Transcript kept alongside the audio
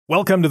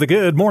Welcome to the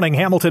Good Morning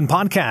Hamilton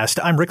podcast.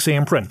 I'm Rick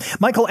Zamprin.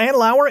 Michael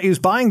Andlauer is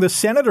buying the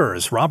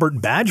Senators. Robert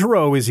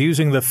Badgerow is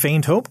using the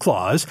faint hope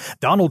clause.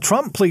 Donald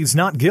Trump pleads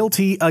not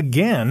guilty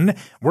again.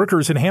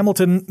 Workers in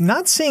Hamilton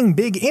not seeing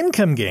big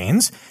income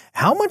gains.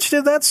 How much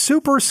did that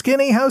super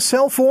skinny house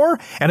sell for?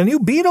 And a new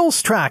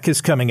Beatles track is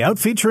coming out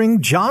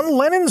featuring John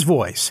Lennon's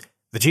voice.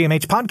 The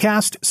GMH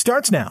podcast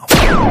starts now.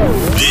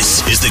 This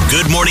is the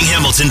Good Morning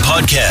Hamilton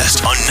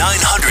podcast on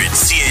 900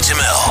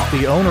 CHML.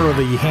 The owner of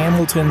the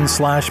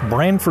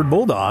Hamilton/Brantford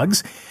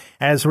Bulldogs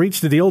has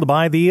reached a deal to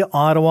buy the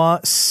Ottawa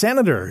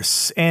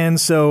Senators.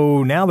 And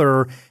so now there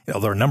are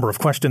a number of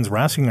questions we're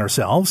asking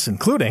ourselves,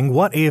 including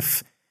what,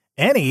 if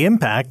any,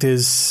 impact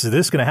is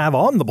this going to have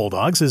on the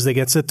Bulldogs as they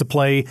get set to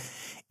play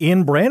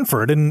in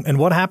Brantford, and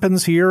what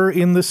happens here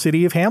in the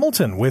city of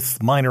Hamilton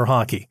with minor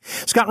hockey.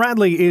 Scott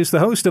Radley is the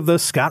host of The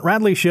Scott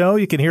Radley Show.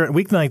 You can hear it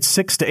weeknights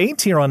 6 to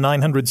 8 here on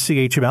 900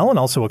 CHML, and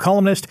also a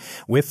columnist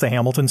with the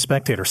Hamilton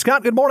Spectator.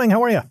 Scott, good morning.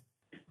 How are you?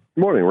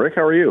 Good morning, Rick.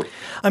 How are you?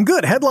 I'm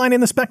good. Headline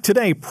in the Spec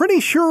today. Pretty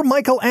sure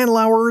Michael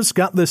Andlauer's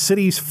got the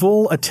city's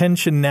full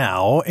attention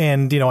now.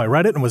 And, I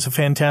read it and it was a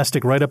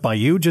fantastic write-up by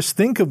you. Just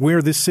think of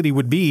where this city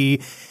would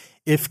be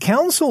if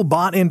council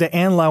bought into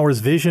Andlauer's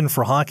vision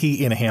for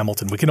hockey in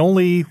Hamilton. We can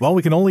only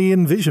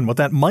envision what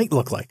that might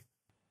look like.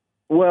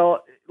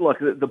 Well, look,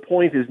 the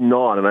point is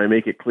not, and I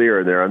make it clear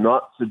in there, I'm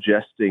not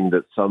suggesting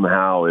that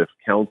somehow if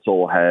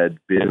council had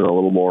been a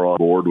little more on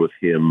board with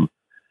him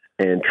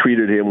and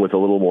treated him with a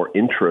little more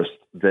interest,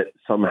 that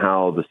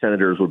somehow the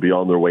Senators would be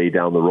on their way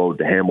down the road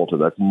to Hamilton.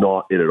 That's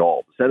not it at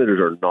all. The Senators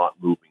are not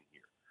moving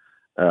here.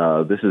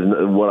 This is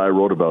what I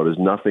wrote about is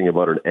nothing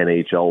about an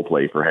NHL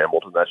play for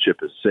Hamilton. That ship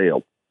has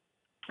sailed.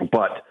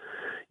 But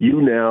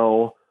you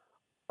now,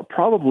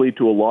 probably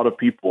to a lot of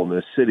people in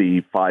this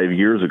city 5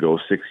 years ago,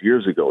 6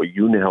 years ago,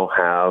 you now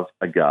have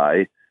a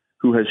guy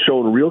who has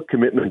shown real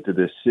commitment to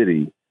this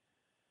city,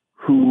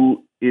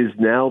 who is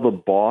now the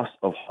boss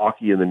of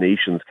hockey in the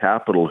nation's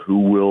capital, who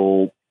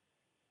will,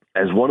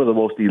 as one of the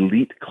most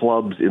elite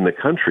clubs in the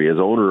country, as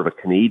owner of a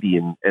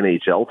Canadian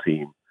NHL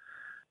team,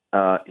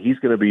 he's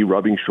going to be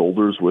rubbing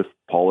shoulders with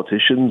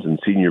politicians and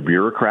senior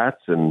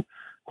bureaucrats and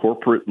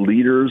corporate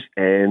leaders.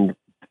 And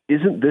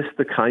isn't this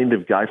the kind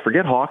of guy,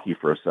 forget hockey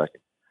for a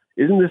second,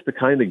 isn't this the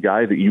kind of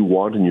guy that you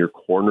want in your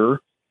corner,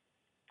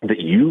 that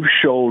you've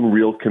shown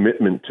real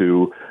commitment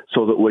to,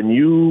 so that when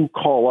you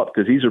call up,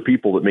 because these are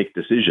people that make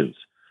decisions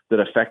that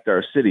affect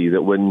our city,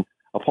 that when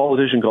a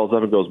politician calls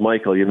up and goes,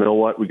 Michael, you know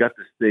what, we got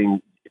this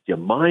thing, do you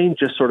mind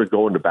just sort of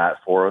going to bat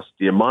for us?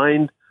 Do you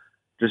mind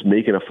just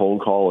making a phone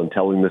call and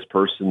telling this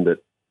person that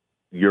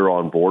you're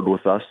on board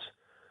with us?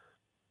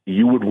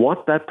 You would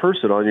want that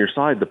person on your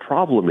side. The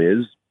problem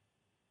is,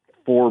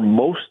 for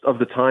most of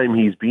the time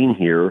he's been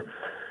here,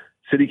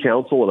 city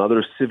council and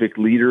other civic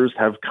leaders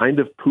have kind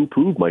of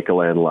poo-pooed Michael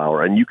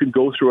Andlauer. And you can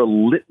go through a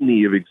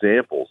litany of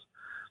examples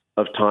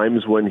of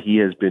times when he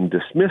has been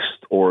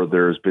dismissed or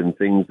there's been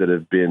things that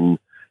have been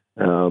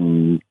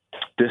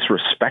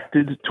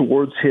disrespected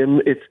towards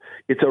him.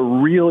 It's a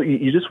real,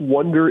 you just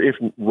wonder if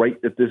right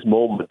at this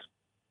moment,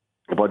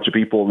 a bunch of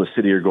people in the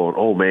city are going,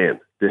 oh man,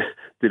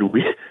 did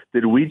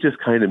we just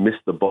kind of miss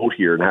the boat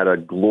here and had a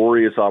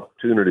glorious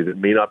opportunity that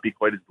may not be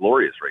quite as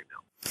glorious right now?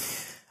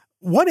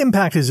 What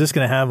impact is this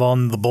going to have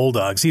on the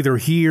Bulldogs, either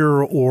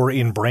here or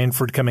in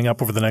Brantford coming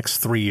up over the next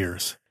 3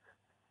 years?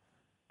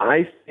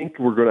 I think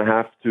we're going to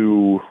have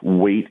to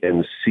wait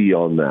and see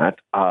on that.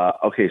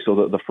 Okay, so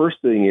the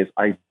first thing is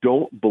I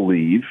don't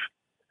believe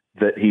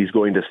that he's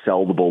going to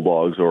sell the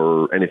Bulldogs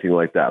or anything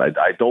like that.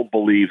 I don't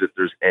believe that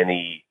there's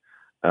any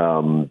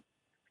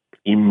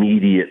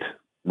immediate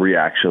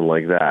reaction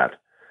like that.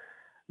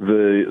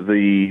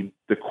 The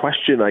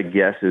question, I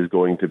guess, is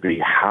going to be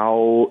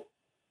how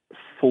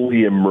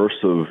fully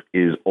immersive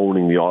is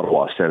owning the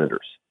Ottawa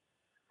Senators.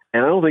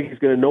 And I don't think he's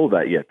going to know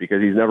that yet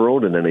because he's never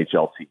owned an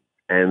NHL team.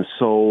 And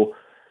so,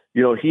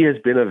 he has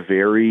been a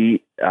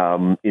very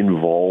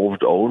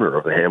involved owner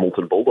of the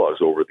Hamilton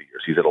Bulldogs over the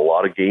years. He's at a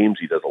lot of games.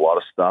 He does a lot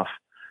of stuff.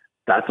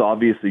 That's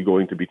obviously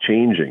going to be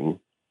changing.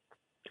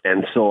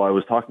 And so I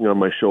was talking on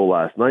my show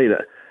last night,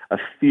 a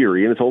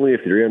theory, and it's only a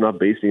theory. I'm not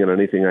basing it on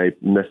anything I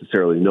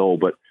necessarily know,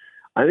 but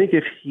I think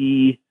if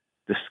he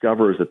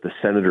discovers that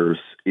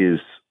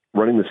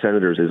running the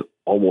Senators is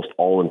almost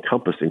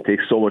all-encompassing,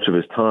 takes so much of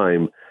his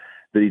time,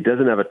 that he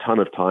doesn't have a ton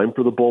of time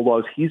for the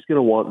Bulldogs, he's going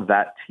to want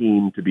that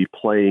team to be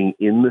playing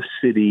in the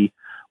city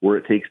where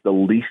it takes the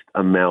least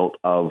amount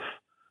of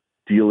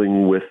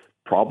dealing with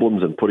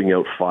problems and putting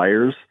out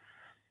fires.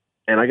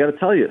 And I got to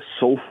tell you,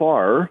 so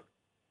far,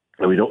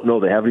 and we don't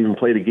know, they haven't even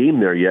played a game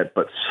there yet,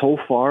 but so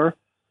far,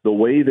 the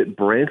way that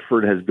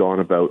Brantford has gone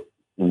about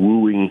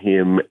wooing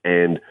him,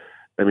 and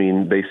I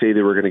mean, they say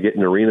they were going to get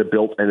an arena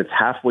built, and it's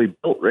halfway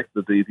built, Rick.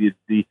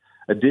 The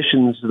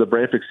additions to the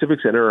Brantford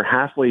Civic Center are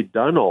halfway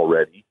done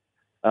already.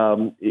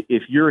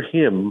 If you're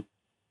him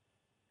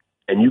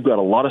and you've got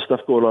a lot of stuff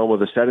going on with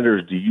the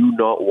Senators, do you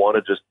not want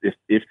to just,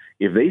 if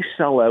they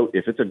sell out,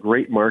 if it's a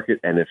great market,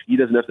 and if he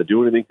doesn't have to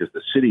do anything because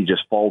the city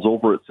just falls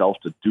over itself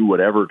to do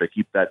whatever to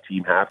keep that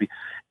team happy,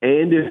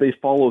 and if they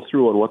follow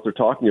through on what they're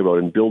talking about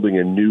and building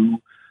a new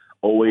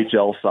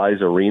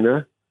OHL-size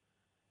arena,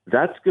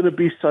 that's going to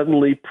be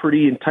suddenly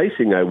pretty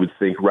enticing, I would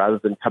think, rather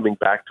than coming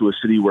back to a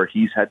city where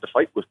he's had to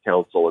fight with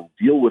council and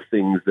deal with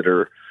things that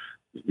are,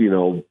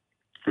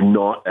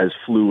 not as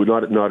fluid,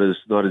 not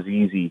as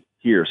easy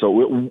here. So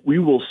we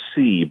will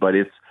see, but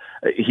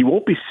he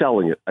won't be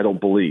selling it, I don't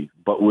believe,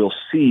 but we'll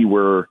see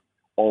where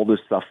all this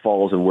stuff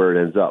falls and where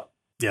it ends up.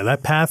 Yeah,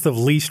 that path of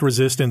least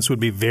resistance would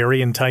be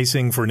very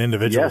enticing for an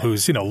individual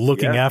who's,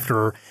 looking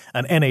after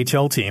an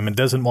NHL team and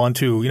doesn't want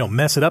to,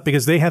 mess it up,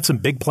 because they have some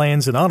big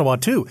plans in Ottawa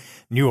too.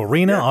 New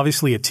arena,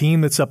 obviously a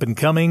team that's up and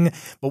coming.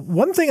 But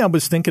one thing I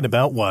was thinking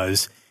about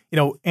was,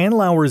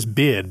 Andlauer's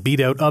bid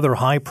beat out other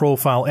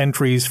high-profile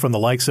entries from the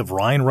likes of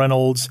Ryan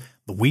Reynolds,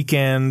 The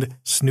Weeknd,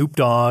 Snoop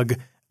Dogg,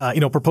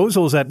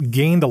 proposals that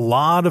gained a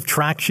lot of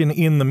traction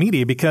in the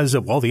media because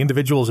of, the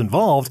individuals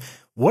involved.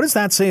 What does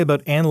that say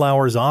about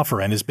Andlauer's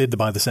offer and his bid to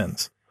buy the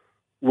Sens?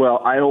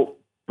 Well, I don't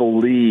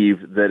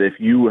believe that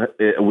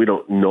we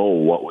don't know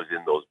what was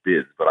in those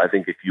bids, but I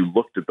think if you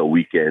looked at The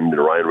Weeknd and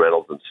Ryan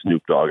Reynolds and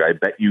Snoop Dogg, I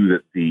bet you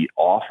that the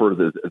offer,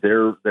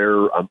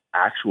 their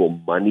actual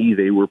money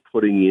they were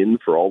putting in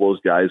for all those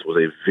guys was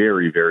a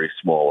very, very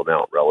small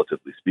amount,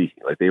 relatively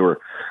speaking. Like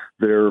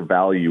their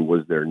value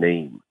was their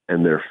name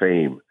and their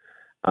fame.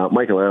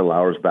 Michael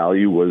Andlauer's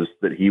value was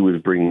that he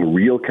was bringing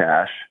real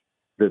cash,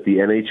 that the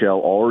NHL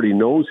already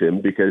knows him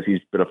because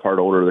he's been a part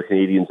owner of the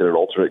Canadiens and an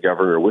alternate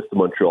governor with the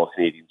Montreal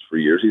Canadiens for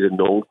years. He's a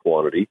known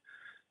quantity.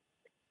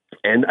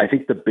 And I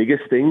think the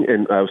biggest thing,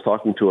 and I was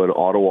talking to an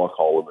Ottawa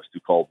columnist who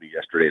called me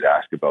yesterday to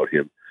ask about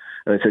him,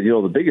 and I said,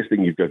 the biggest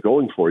thing you've got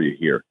going for you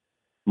here,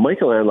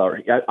 Michael Andlauer,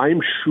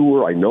 I'm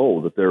sure, I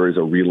know that there is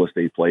a real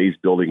estate play. He's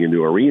building a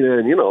new arena,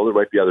 and, there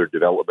might be other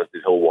developments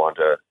that he'll want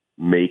to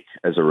make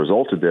as a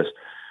result of this.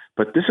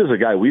 But this is a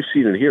guy, we've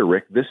seen it here,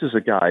 Rick, this is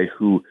a guy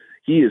who,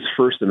 he is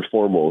first and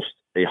foremost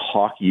a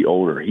hockey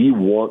owner. He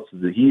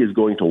is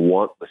going to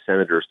want the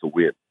Senators to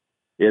win.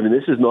 I mean,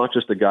 this is not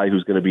just a guy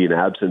who's going to be an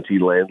absentee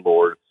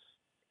landlord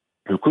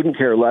who couldn't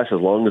care less as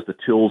long as the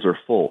tills are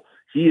full.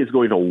 He is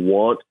going to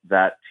want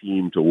that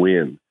team to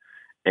win.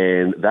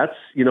 And that's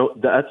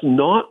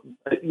not,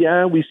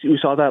 we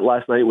saw that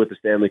last night with the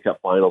Stanley Cup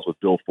Finals with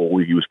Bill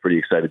Foley. He was pretty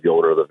excited, the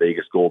owner of the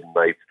Vegas Golden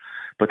Knights.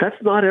 But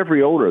that's not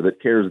every owner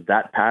that cares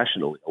that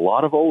passionately. A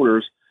lot of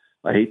owners,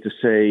 I hate to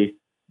say,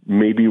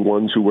 maybe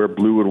ones who wear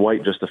blue and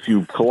white just a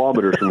few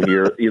kilometers from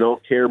here,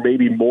 care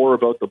maybe more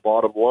about the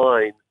bottom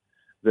line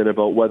than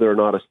about whether or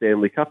not a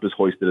Stanley Cup is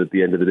hoisted at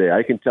the end of the day.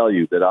 I can tell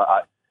you that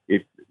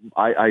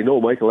I know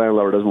Michael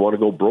Andlauer doesn't want to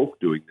go broke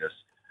doing this,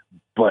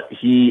 but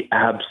he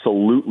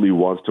absolutely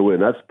wants to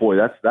win.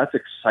 That's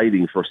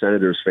exciting for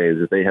Senators fans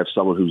that they have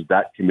someone who's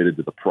that committed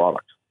to the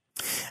product.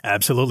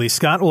 Absolutely.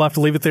 Scott, we'll have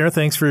to leave it there.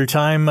 Thanks for your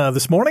time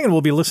this morning, and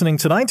we'll be listening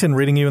tonight and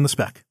reading you in the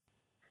Spec.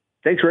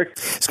 Thanks, Rick.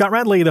 Scott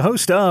Radley, the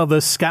host of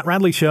The Scott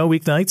Radley Show,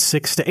 weeknights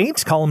 6 to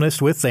 8,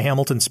 columnist with the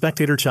Hamilton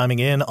Spectator, chiming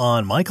in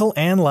on Michael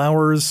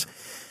Andlauer's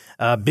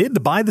bid to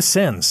buy the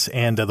Sens.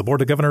 And the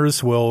Board of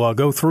Governors will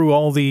go through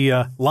all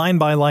the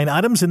line-by-line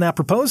items in that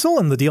proposal,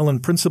 and the deal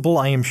in principle,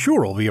 I am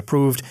sure, will be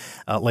approved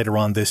later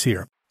on this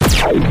year.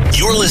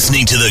 You're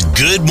listening to the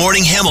Good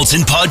Morning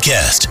Hamilton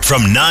podcast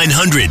from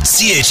 900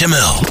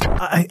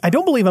 CHML. I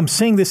don't believe I'm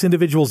saying this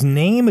individual's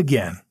name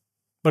again,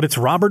 but it's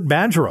Robert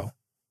Badgerow.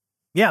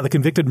 Yeah, the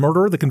convicted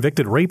murderer, the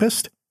convicted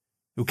rapist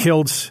who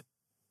killed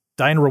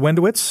Diane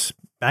Rowendowitz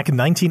back in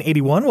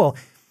 1981. Well,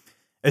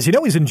 as you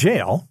know, he's in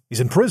jail. He's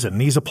in prison.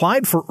 He's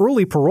applied for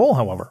early parole,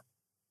 however.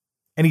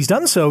 And he's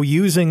done so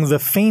using the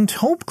faint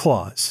hope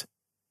clause.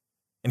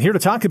 And here to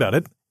talk about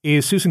it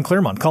is Susan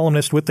Claremont,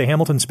 columnist with the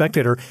Hamilton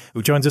Spectator,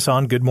 who joins us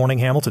on Good Morning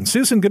Hamilton.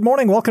 Susan, good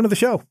morning. Welcome to the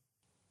show.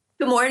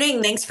 Good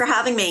morning. Thanks for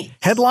having me.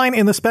 Headline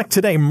in the Spec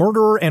today,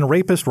 murderer and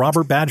rapist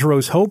Robert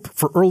Badgerow's hope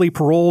for early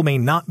parole may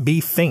not be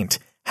faint.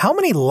 How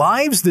many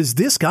lives does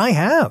this guy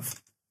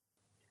have?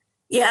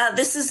 Yeah,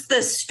 this is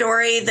the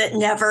story that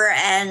never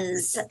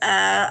ends.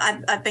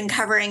 I've been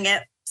covering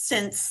it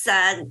since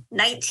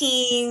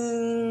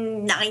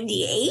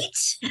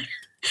 1998.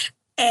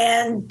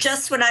 And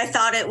just when I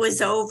thought it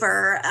was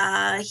over,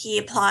 he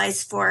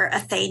applies for a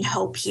faint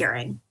hope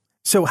hearing.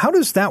 So how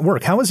does that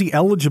work? How is he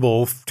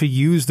eligible to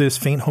use this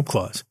faint hope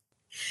clause?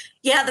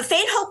 Yeah, the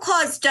faint hope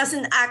clause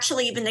doesn't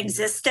actually even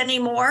exist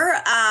anymore.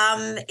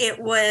 It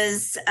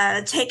was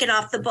taken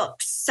off the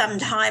books some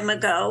time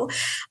ago.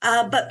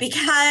 But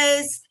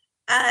because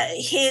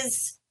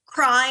his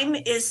crime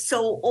is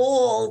so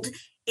old,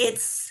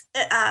 it's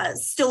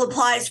still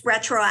applies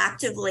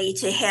retroactively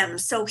to him.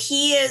 So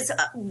he is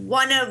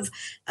one of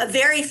a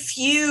very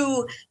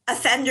few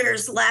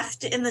offenders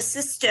left in the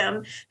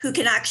system who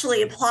can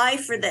actually apply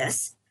for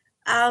this.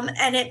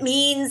 And it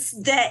means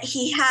that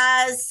he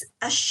has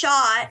a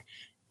shot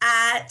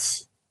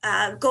at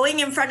going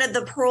in front of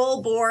the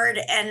parole board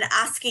and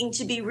asking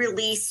to be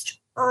released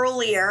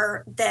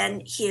earlier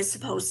than he is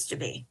supposed to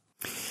be.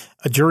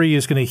 A jury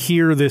is going to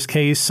hear this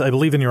case, I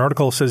believe in your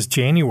article says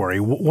January.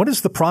 What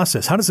is the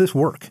process? How does this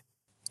work?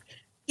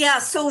 Yeah,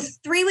 so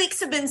 3 weeks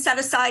have been set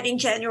aside in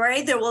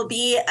January. There will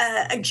be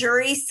a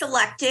jury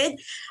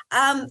selected,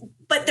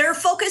 but their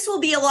focus will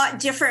be a lot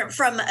different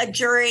from a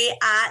jury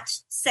at,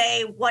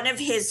 say, one of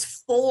his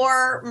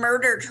 4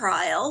 murder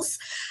trials.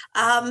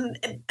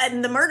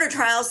 And the murder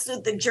trials,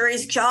 the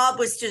jury's job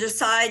was to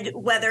decide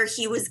whether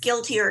he was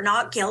guilty or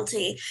not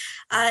guilty.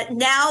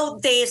 Now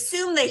they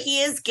assume that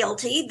he is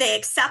guilty. They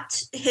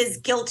accept his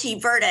guilty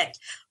verdict.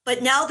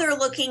 But now they're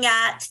looking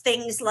at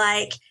things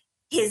like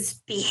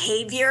his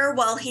behavior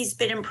while he's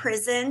been in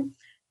prison.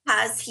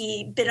 Has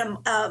he been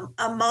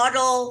a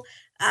model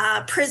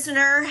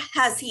prisoner?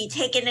 Has he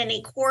taken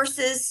any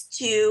courses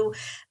to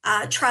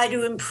try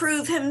to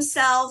improve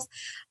himself?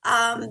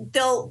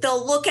 They'll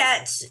look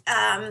at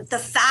the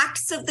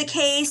facts of the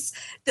case.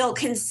 They'll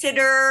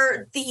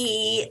consider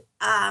the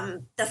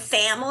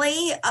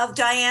family of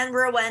Diane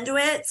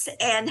Rowendowitz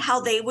and how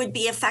they would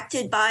be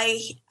affected by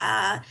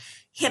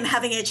him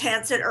having a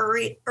chance at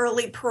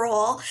early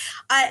parole.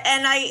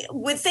 And I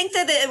would think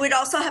that it would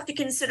also have to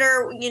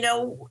consider,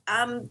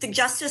 the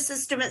justice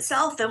system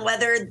itself and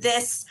whether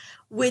this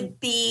would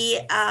be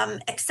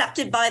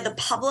accepted by the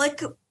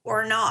public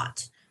or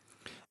not.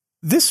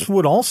 This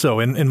would also,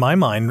 in my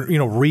mind,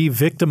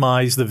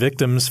 re-victimize the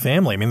victim's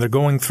family. I mean, they're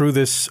going through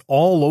this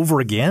all over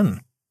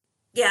again.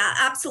 Yeah,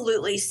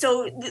 absolutely.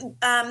 So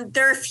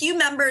there are a few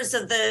members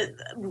of the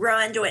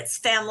Rowendowitz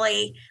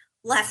family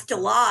left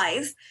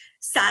alive.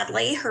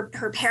 Sadly,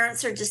 her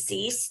parents are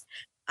deceased.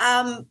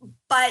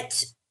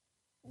 But,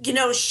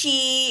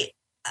 she,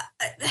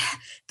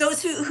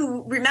 those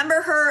who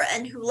remember her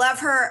and who love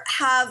her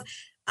have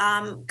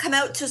come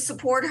out to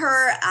support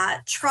her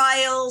at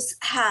trials,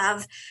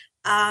 have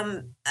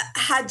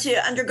had to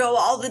undergo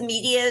all the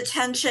media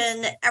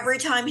attention every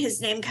time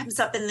his name comes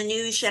up in the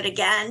news yet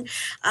again.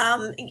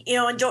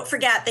 And don't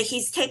forget that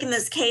he's taken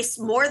this case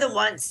more than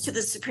once to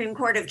the Supreme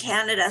Court of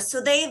Canada.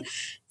 So they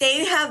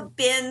have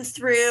been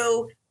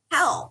through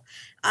hell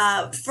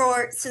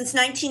since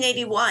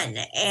 1981,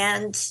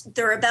 and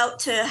they're about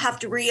to have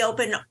to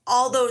reopen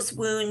all those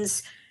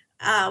wounds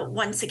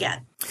once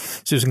again.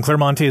 Susan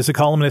Claremonte is a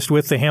columnist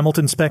with the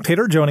Hamilton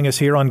Spectator, joining us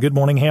here on Good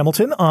Morning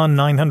Hamilton on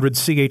 900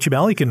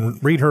 CHML. You can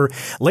read her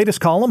latest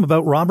column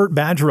about Robert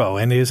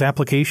Badgerow and his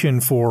application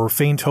for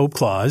faint hope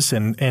clause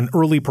and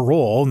early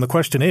parole. And the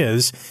question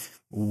is,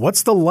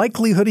 what's the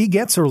likelihood he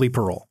gets early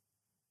parole?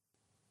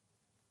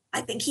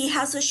 I think he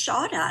has a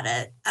shot at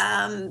it.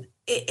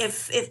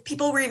 If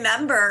people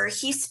remember,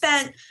 he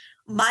spent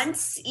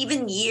months,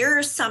 even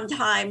years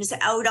sometimes,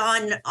 out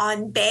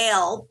on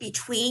bail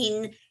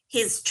between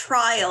his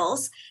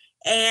trials,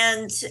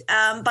 and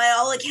by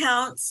all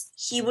accounts,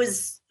 he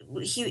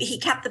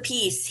kept the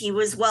peace. He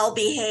was well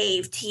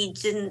behaved. He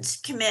didn't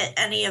commit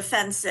any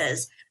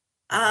offenses.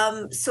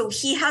 So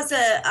he has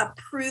a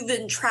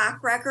proven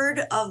track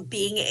record of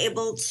being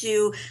able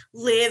to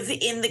live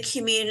in the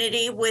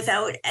community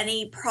without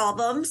any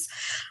problems.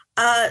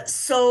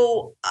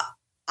 So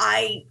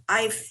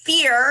I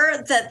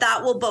fear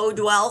that will bode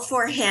well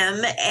for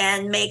him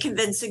and may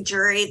convince a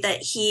jury that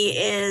he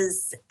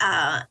is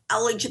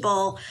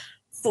eligible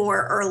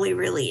for early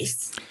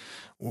release.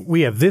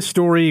 We have this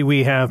story.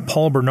 We have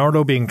Paul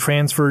Bernardo being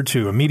transferred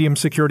to a medium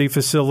security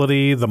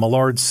facility, the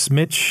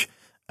Millard-Smitch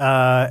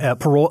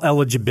parole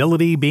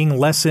eligibility being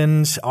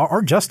lessened.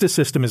 Our justice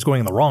system is going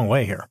in the wrong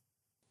way here.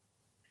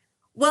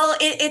 Well,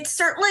 it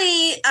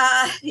certainly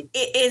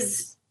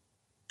is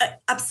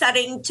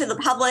upsetting to the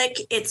public.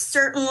 It's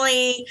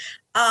certainly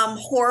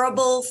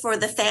horrible for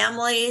the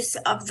families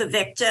of the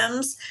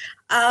victims.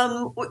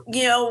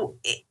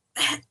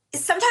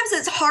 Sometimes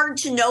it's hard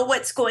to know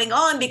what's going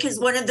on because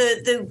one of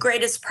the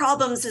greatest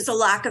problems is a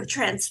lack of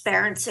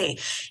transparency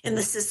in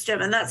the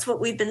system. And that's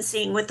what we've been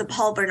seeing with the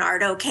Paul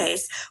Bernardo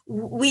case.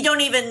 We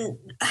don't even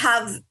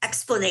have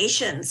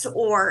explanations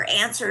or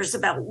answers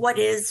about what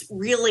is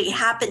really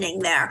happening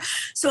there.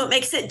 So it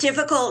makes it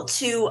difficult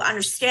to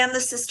understand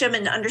the system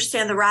and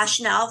understand the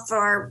rationale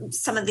for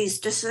some of these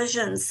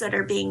decisions that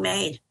are being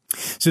made.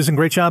 Susan,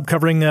 great job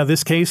covering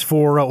this case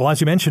for, as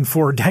you mentioned,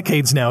 4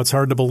 decades now. It's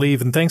hard to believe.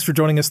 And thanks for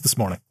joining us this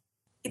morning.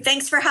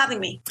 Thanks for having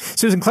me.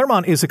 Susan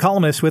Claremont is a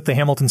columnist with the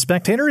Hamilton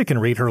Spectator. You can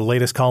read her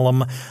latest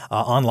column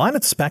online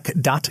at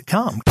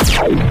spec.com.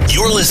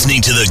 You're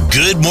listening to the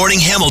Good Morning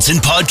Hamilton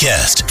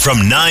podcast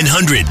from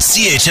 900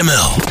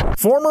 CHML.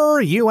 Former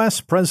U.S.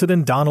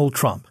 President Donald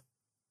Trump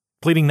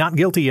pleading not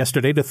guilty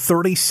yesterday to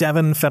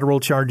 37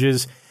 federal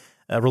charges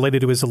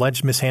related to his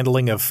alleged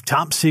mishandling of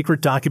top secret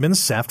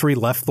documents after he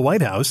left the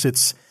White House.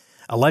 It's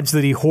alleged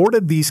that he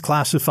hoarded these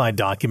classified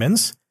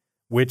documents,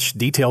 which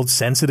detailed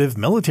sensitive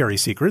military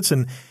secrets,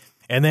 and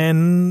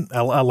then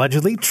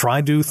allegedly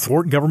tried to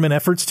thwart government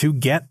efforts to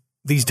get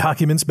these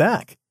documents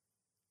back.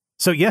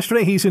 So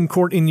yesterday he's in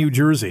court in New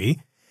Jersey,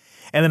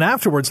 And then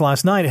afterwards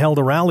last night held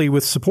a rally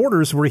with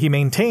supporters where he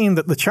maintained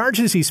that the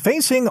charges he's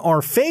facing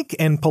are fake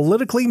and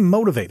politically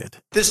motivated.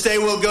 This day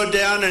will go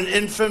down in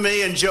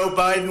infamy, and Joe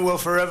Biden will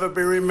forever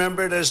be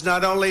remembered as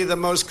not only the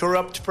most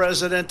corrupt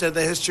president in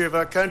the history of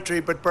our country,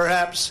 but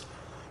perhaps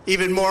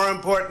even more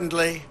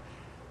importantly,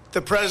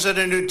 the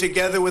president who,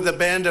 together with a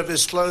band of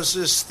his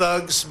closest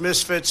thugs,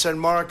 misfits, and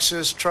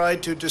Marxists,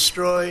 tried to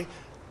destroy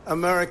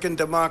American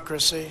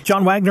democracy.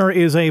 John Wagner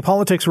is a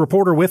politics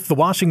reporter with The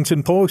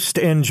Washington Post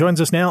and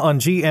joins us now on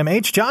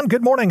GMH. John,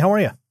 good morning. How are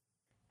you?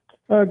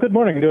 Good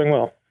morning. Doing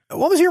well.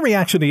 What was your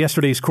reaction to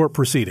yesterday's court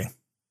proceeding?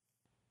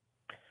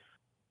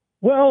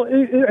 Well,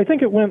 I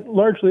think it went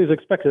largely as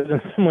expected. In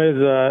some ways,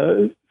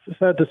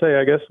 sad to say,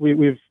 I guess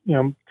we've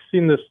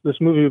seen this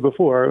movie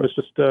before. It was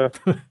just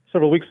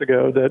several weeks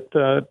ago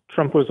that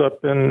Trump was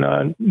up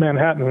in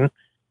Manhattan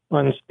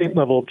on state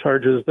level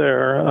charges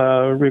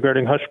there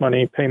regarding hush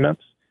money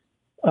payments.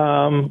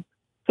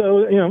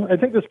 So I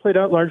think this played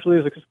out largely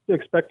as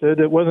expected.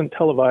 It wasn't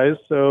televised,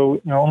 so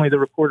only the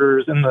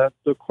reporters in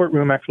the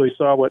courtroom actually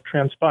saw what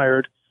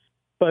transpired.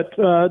 But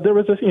there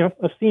was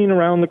a scene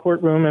around the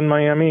courtroom in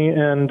Miami,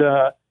 and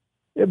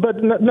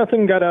but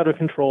nothing got out of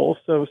control.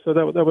 So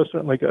that was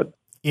certainly good.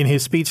 In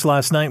his speech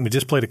last night, we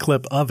just played a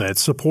clip of it,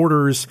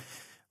 supporters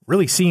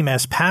really seem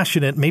as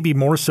passionate, maybe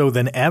more so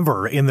than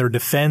ever, in their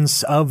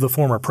defense of the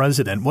former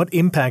president. What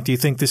impact do you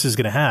think this is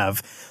going to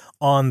have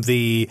on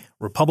the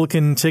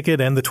Republican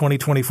ticket and the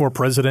 2024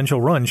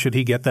 presidential run, should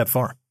he get that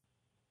far?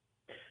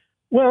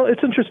 Well, it's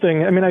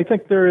interesting. I mean, I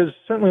think there is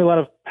certainly a lot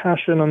of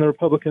passion on the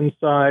Republican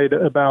side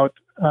about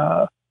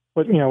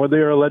what they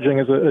are alleging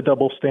is a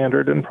double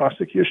standard in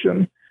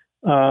prosecution.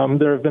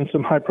 There have been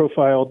some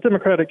high-profile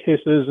Democratic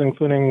cases,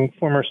 including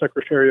former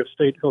Secretary of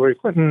State Hillary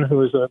Clinton, who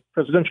was a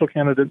presidential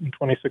candidate in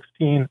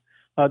 2016,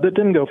 that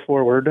didn't go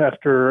forward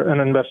after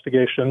an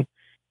investigation.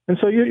 And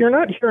so you're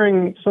not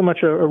hearing so much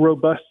a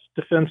robust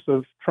defense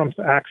of Trump's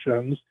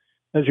actions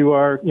as you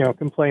are,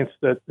 complaints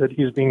that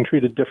he's being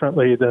treated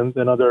differently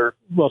than other,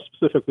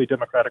 specifically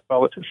Democratic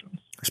politicians.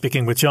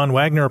 Speaking with John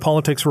Wagner, a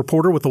politics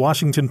reporter with The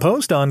Washington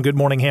Post on Good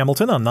Morning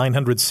Hamilton on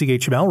 900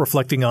 CHML,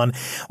 reflecting on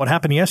what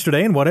happened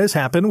yesterday and what has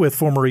happened with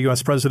former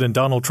U.S. President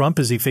Donald Trump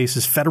as he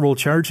faces federal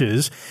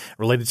charges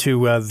related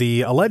to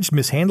the alleged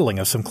mishandling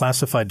of some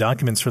classified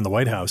documents from the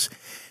White House.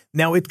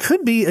 Now, it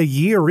could be a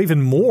year or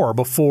even more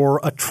before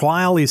a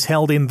trial is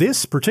held in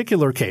this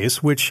particular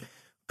case, which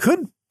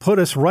could put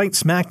us right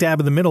smack dab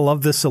in the middle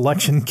of this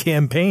election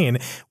campaign.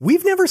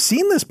 We've never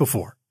seen this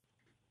before.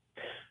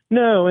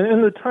 No,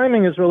 and the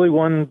timing is really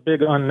one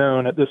big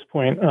unknown at this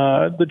point.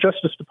 The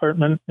Justice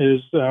Department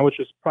which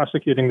is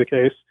prosecuting the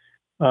case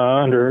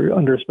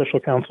under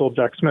Special Counsel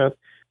Jack Smith.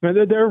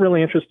 They're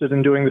really interested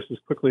in doing this as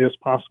quickly as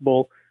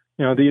possible.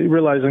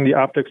 Realizing the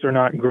optics are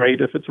not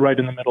great if it's right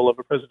in the middle of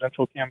a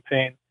presidential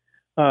campaign.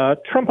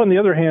 Trump, on the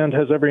other hand,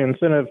 has every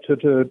incentive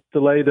to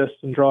delay this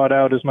and draw it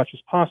out as much as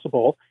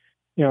possible.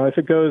 If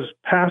it goes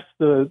past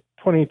the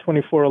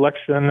 2024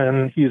 election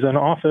and he's in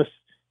office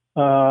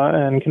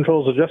and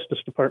controls the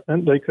Justice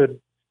Department, they could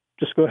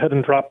just go ahead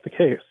and drop the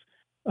case.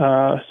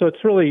 So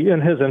it's really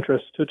in his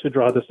interest to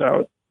draw this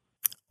out.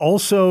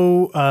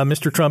 Also,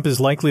 Mr. Trump is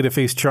likely to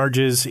face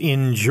charges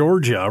in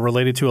Georgia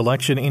related to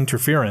election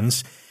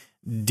interference.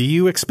 Do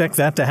you expect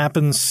that to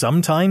happen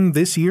sometime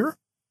this year?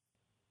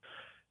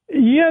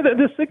 Yeah,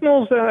 the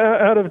signals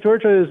out of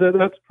Georgia is that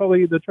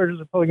the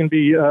charges are probably going to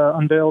be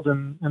unveiled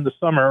in the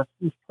summer,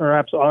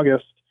 perhaps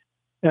August.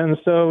 And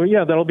so,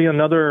 that'll be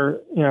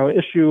another,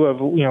 issue of,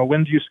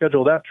 when do you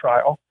schedule that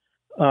trial?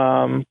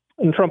 And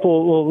Trump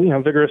will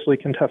vigorously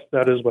contest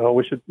that as well.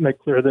 We should make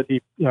clear that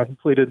he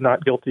pleaded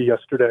not guilty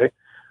yesterday,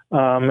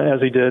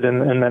 as he did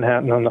in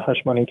Manhattan on the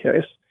hush money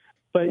case.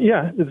 But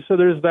so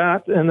there's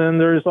that. And then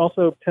there's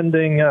also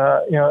pending,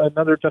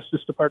 another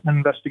Justice Department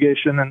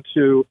investigation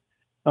into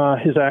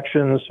his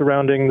actions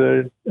surrounding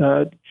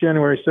the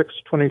January 6,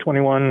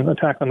 2021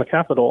 attack on the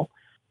Capitol.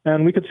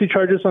 And we could see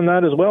charges on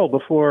that as well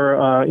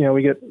before,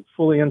 we get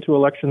fully into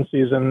election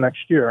season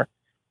next year.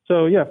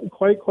 So,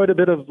 quite a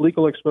bit of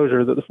legal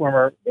exposure that the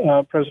former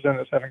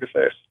president is having to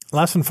face.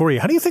 Last one for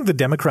you. How do you think the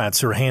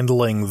Democrats are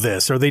handling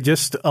this? Are they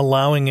just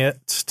allowing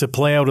it to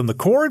play out in the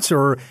courts,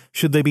 or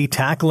should they be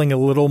tackling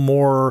with a little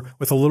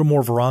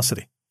more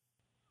veracity?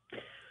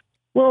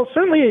 Well,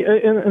 certainly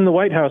in the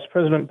White House,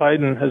 President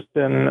Biden has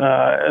been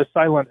as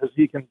silent as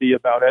he can be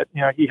about it.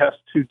 He has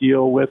to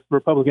deal with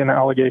Republican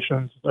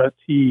allegations that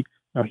he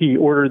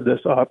ordered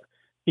this up.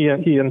 He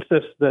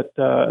insists that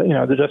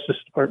the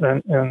Justice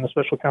Department and the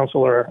Special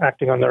Counsel are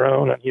acting on their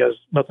own, and he has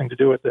nothing to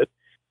do with it.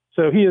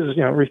 So he is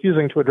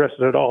refusing to address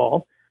it at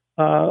all.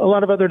 A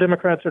lot of other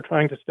Democrats are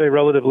trying to stay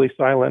relatively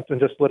silent and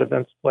just let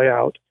events play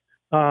out.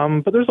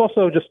 But there's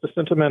also just a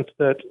sentiment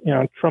that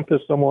Trump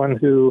is someone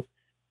who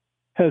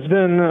has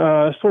been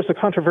a source of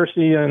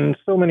controversy in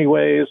so many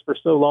ways for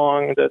so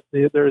long that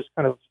there's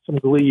kind of some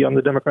glee on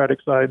the Democratic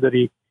side that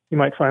he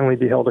might finally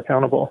be held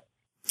accountable.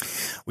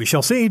 We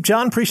shall see.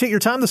 John, appreciate your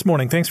time this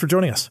morning. Thanks for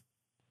joining us.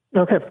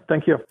 Okay,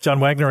 thank you.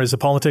 John Wagner is a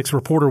politics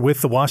reporter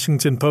with The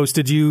Washington Post.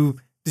 Did you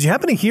Did you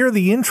happen to hear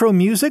the intro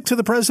music to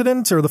the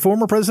president or the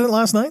former president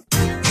last night?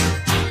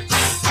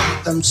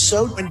 I'm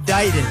so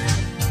indicted,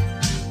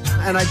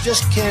 and I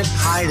just can't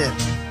hide it.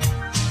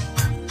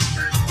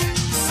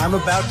 I'm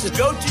about to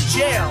go to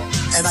jail,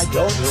 and I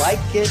don't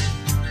like it.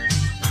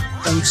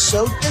 I'm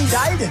so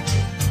indicted,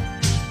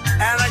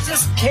 and I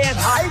just can't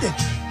hide it.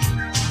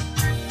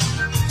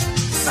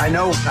 I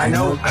know.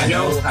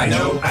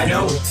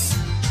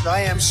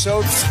 I am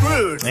so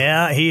screwed.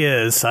 Yeah, he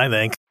is, I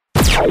think.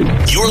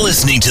 You're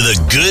listening to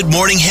the Good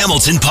Morning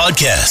Hamilton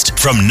podcast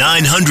from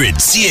 900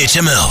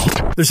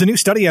 CHML. There's a new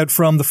study out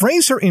from the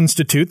Fraser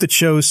Institute that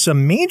shows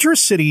some major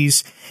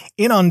cities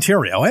in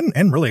Ontario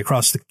and really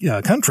across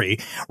the country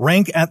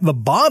rank at the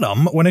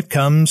bottom when it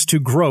comes to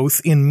growth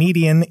in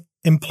median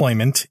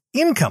employment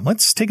income.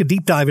 Let's take a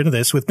deep dive into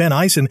this with Ben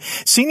Eisen,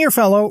 Senior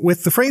Fellow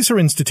with the Fraser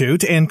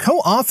Institute and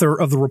co-author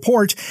of the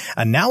report,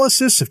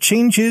 Analysis of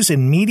Changes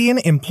in Median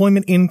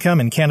Employment Income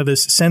in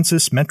Canada's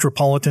Census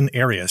Metropolitan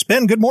Areas.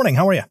 Ben, good morning.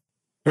 How are you?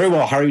 Very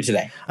well. How are you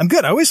today? I'm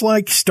good. I always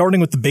like starting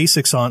with the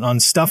basics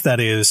on stuff that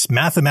is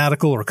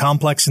mathematical or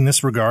complex in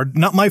this regard.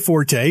 Not my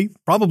forte,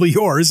 probably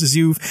yours, as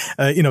you've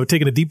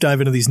taken a deep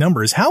dive into these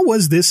numbers. How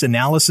was this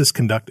analysis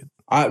conducted?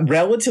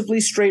 Relatively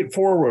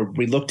straightforward.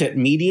 We looked at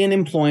median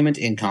employment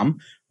income,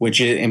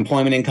 which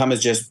employment income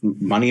is just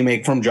money you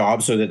make from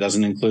jobs. So that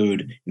doesn't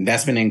include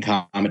investment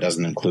income. It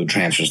doesn't include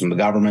transfers from the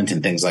government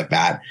and things like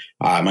that.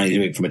 Money you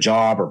make from a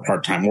job or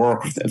part-time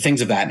work,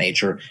 things of that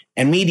nature.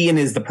 And median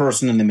is the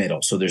person in the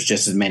middle. So there's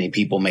just as many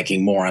people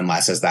making more and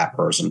less as that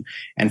person.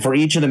 And for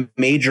each of the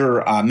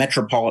major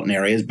metropolitan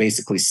areas,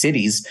 basically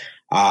cities,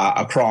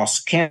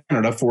 across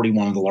Canada,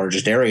 41 of the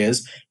largest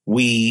areas,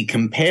 we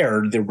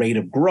compared the rate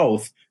of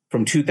growth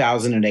from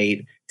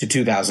 2008 to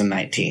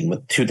 2019,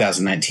 with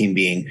 2019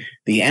 being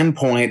the end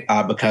point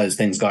because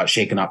things got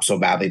shaken up so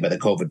badly by the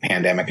COVID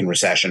pandemic and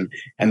recession,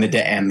 and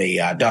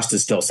the dust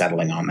is still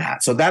settling on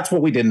that. So that's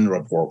what we did in the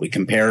report. We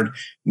compared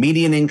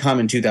median income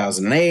in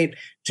 2008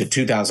 to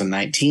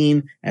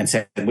 2019 and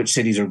said which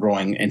cities are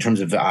growing in terms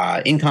of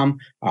income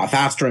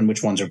faster and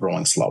which ones are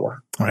growing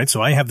slower. All right,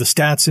 so I have the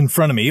stats in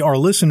front of me. Our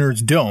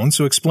listeners don't,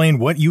 so explain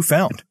what you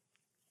found.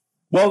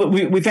 Well,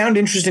 we found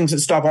interesting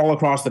stuff all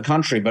across the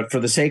country, but for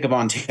the sake of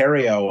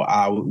Ontario,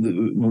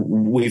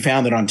 we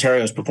found that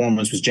Ontario's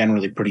performance was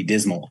generally pretty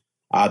dismal.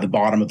 The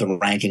bottom of the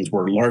rankings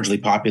were largely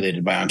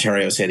populated by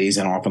Ontario cities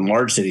and often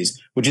large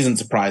cities, which isn't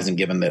surprising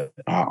given that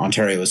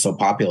Ontario is so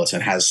populous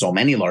and has so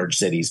many large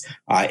cities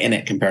in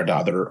it compared to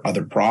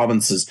other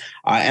provinces.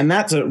 And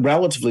that's a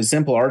relatively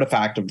simple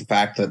artifact of the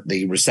fact that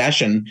the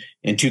recession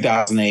in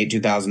 2008,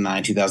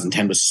 2009,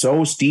 2010 was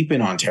so steep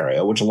in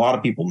Ontario, which a lot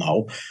of people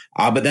know.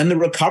 But then the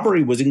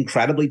recovery was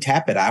incredibly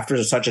tepid.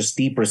 After such a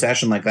steep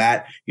recession like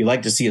that, you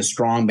like to see a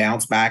strong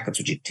bounce back. That's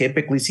what you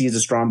typically see, is a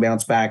strong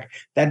bounce back.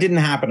 That didn't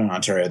happen in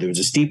Ontario. There was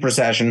a steep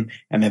recession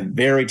and then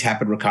very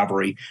tepid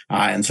recovery.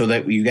 And so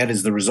that you get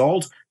is the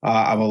result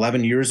of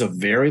 11 years of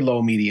very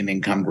low median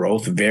income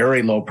growth,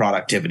 very low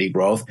productivity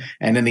growth,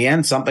 and in the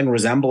end, something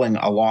resembling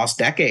a lost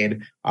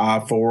decade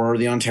for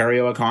the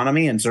Ontario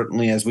economy, and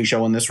certainly, as we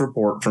show in this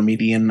report, for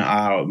median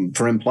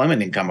for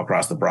employment income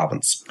across the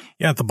province.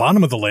 Yeah, at the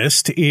bottom of the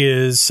list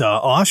is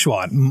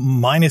Oshawa,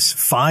 minus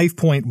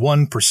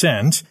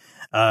 5.1%.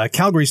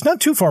 Calgary's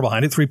not too far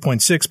behind it,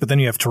 3.6%, but then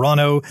you have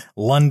Toronto,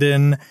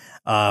 London,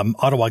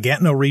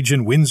 Ottawa-Gatineau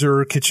region,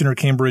 Windsor, Kitchener,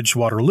 Cambridge,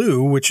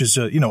 Waterloo, which is,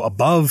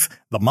 above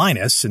the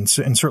minus and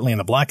certainly in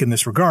the black in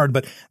this regard.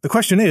 But the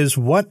question is,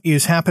 what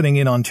is happening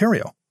in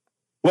Ontario?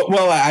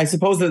 Well, I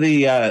suppose that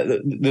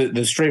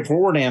the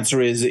straightforward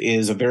answer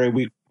is a very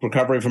weak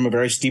recovery from a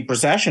very steep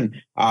recession,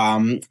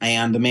 and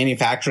the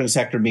manufacturing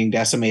sector being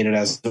decimated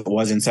as it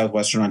was in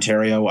southwestern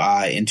Ontario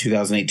in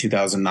 2008,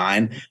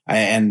 2009,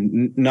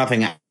 and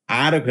nothing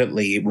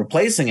adequately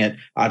replacing it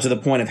to the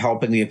point of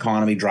helping the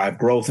economy drive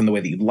growth in the way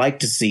that you'd like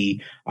to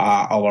see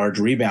a large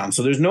rebound.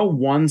 So there's no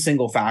one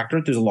single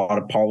factor. There's a lot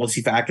of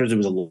policy factors. There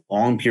was a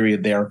long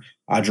period there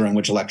during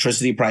which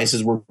electricity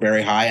prices were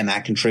very high, and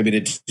that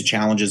contributed to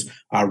challenges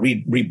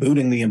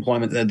rebooting the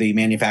employment, the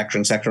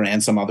manufacturing sector,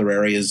 and some other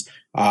areas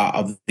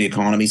of the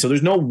economy. So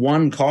there's no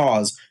one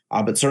cause,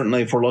 but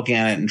certainly if we're looking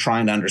at it and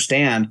trying to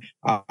understand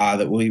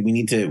that we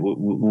need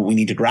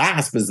to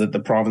grasp is that the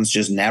province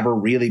just never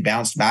really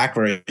bounced back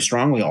very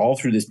strongly all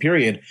through this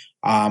period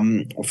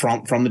from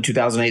the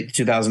 2008 to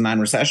 2009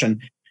 recession.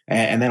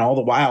 And then all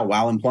the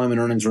while employment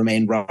earnings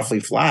remained roughly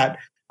flat,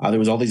 there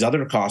was all these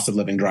other cost of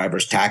living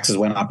drivers. Taxes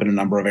went up in a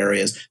number of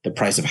areas. The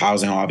price of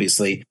housing,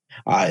 obviously,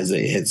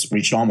 it's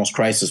reached almost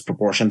crisis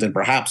proportions, and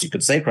perhaps you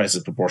could say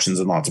crisis proportions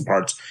in lots of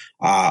parts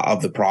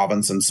of the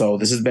province. And so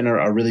this has been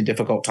a really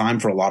difficult time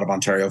for a lot of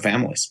Ontario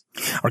families.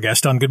 Our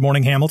guest on Good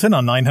Morning Hamilton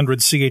on 900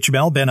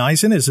 CHML, Ben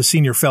Eisen, is a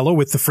senior fellow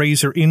with the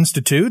Fraser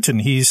Institute,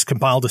 and he's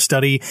compiled a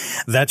study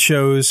that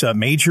shows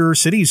major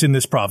cities in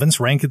this province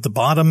rank at the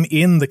bottom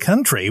in the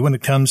country when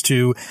it comes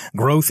to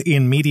growth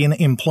in median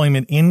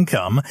employment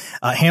income.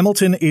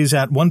 Hamilton is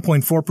at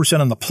 1.4%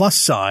 on the plus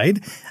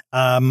side,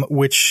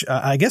 which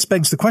I guess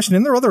begs the question, question,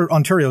 and there are other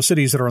Ontario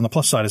cities that are on the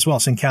plus side as well.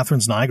 St.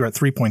 Catharines, Niagara at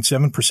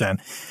 3.7%.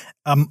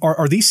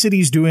 Are these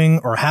cities doing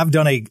or have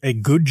done a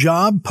good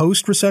job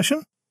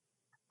post-recession?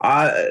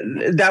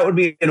 That would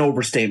be an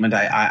overstatement.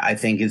 I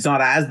think it's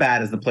not as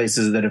bad as the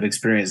places that have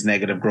experienced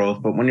negative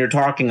growth. But when you're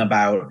talking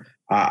about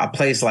a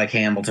place like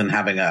Hamilton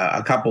having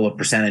a couple of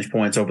percentage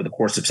points over the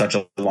course of such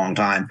a long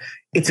time,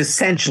 it's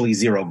essentially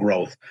zero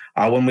growth.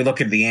 When we look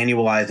at the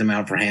annualized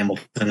amount for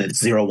Hamilton,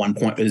 it's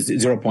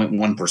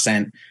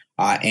 0.1%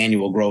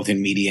 annual growth in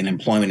median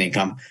employment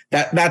income.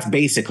 That's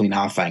basically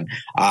nothing.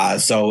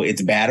 So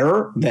it's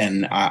better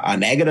than a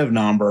negative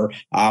number,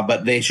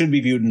 but they should be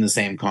viewed in the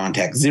same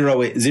context.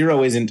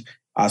 Zero isn't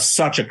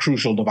such a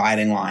crucial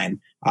dividing line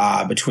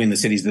between the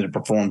cities that have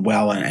performed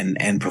well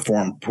and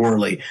performed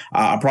poorly.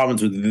 A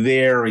province with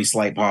very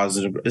slight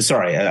positive,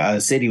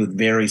 a city with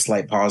very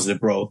slight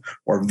positive growth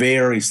or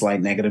very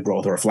slight negative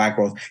growth or a flat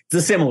growth. It's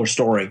a similar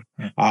story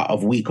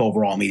of weak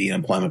overall median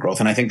employment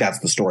growth. And I think that's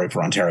the story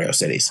for Ontario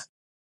cities.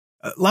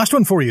 Last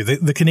one for you.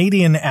 The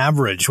Canadian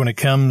average when it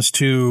comes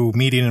to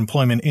median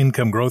employment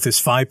income growth is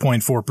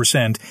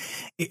 5.4%.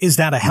 Is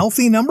that a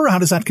healthy number? How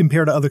does that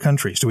compare to other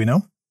countries? Do we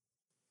know?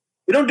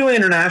 We don't do an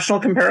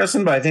international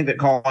comparison, but I think that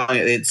calling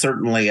it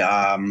certainly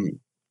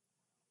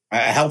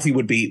healthy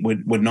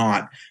would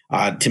not,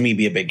 to me,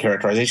 be a big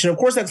characterization. Of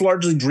course, that's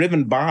largely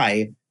driven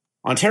by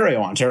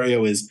Ontario.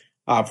 Ontario is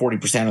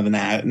 40% of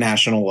the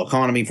national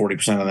economy,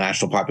 40% of the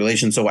national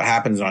population. So what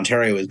happens in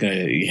Ontario is going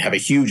to have a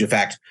huge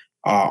effect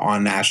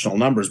on national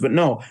numbers. But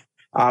no,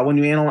 when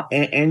you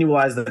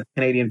annualize the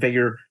Canadian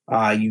figure,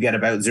 you get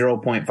about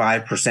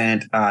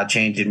 0.5%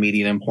 change in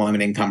median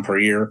employment income per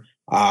year.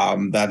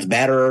 That's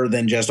better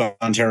than just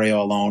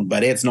Ontario alone,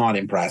 but it's not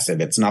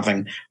impressive. It's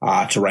nothing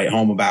to write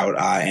home about,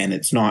 and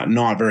it's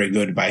not very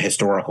good by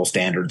historical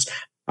standards.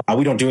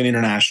 We don't do an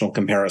international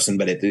comparison,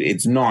 but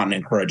it's not an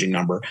encouraging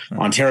number.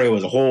 Ontario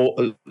as a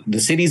whole, the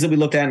cities that we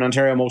looked at in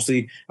Ontario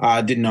mostly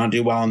did not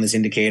do well on this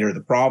indicator.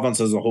 The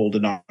province as a whole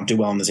did not do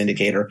well on this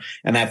indicator.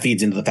 And that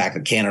feeds into the fact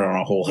that Canada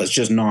on a whole has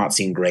just not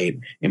seen great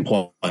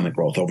employment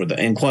growth over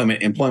the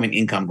employment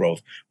income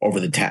growth over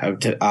the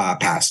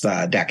past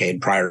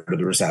decade prior to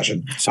the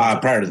recession,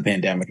 prior to the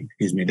pandemic.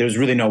 Excuse me. There's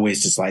really no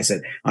ways to slice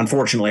it.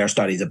 Unfortunately, our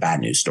study is a bad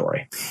news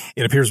story.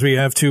 It appears we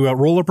have to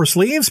roll up our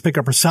sleeves, pick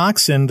up our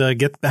socks, and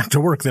get back to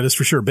work. That is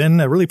for sure.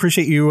 Ben, I really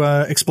appreciate you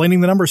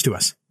explaining the numbers to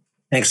us.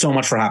 Thanks so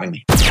much for having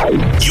me.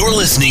 You're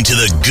listening to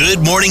the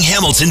Good Morning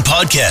Hamilton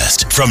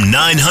podcast from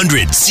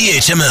 900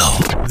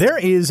 CHML. There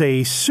is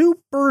a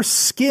super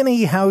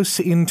skinny house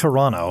in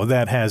Toronto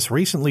that has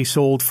recently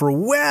sold for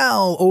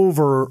well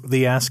over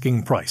the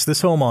asking price.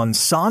 This home on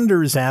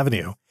Saunders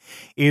Avenue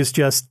is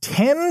just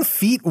 10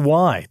 feet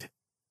wide.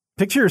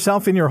 Picture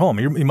yourself in your home.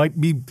 You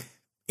might be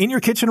in your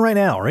kitchen right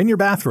now or in your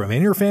bathroom,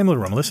 in your family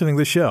room, listening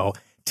to the show.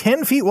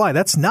 10 feet wide.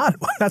 That's not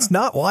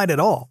wide at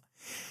all.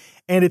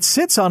 And it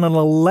sits on an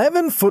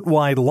 11-foot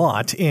wide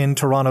lot in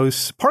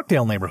Toronto's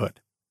Parkdale neighborhood.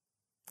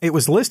 It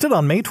was listed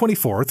on May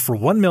 24th for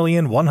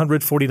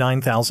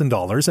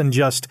 $1,149,000, and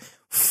just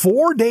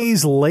 4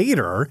 days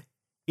later,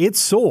 it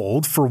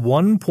sold for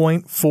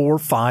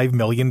 $1.45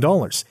 million,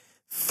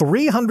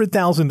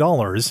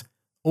 $300,000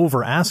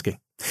 over asking.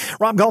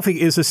 Rob Golfi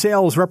is a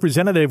sales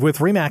representative with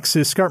Remax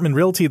Escarpment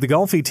Realty, the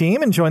Golfi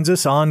team, and joins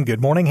us on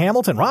Good Morning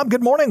Hamilton. Rob,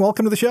 good morning.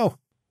 Welcome to the show.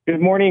 Good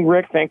morning,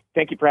 Rick. Thank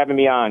you for having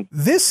me on.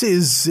 This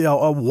is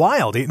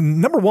wild.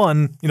 Number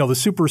one, the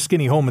super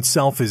skinny home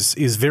itself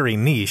is very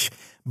niche,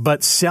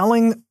 but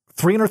selling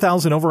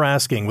 $300,000 over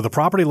asking with a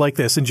property like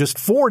this in just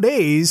 4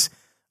 days,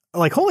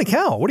 like, holy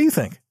cow, what do you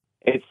think?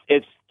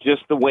 It's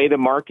just the way the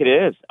market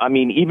is. I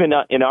mean, even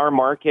in our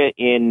market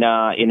in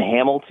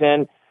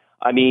Hamilton,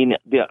 I mean,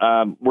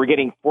 we're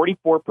getting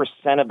 44%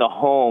 of the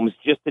homes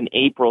just in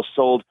April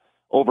sold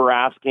over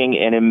asking,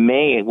 and in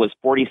May it was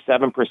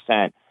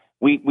 47%.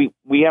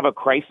 We have a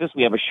crisis.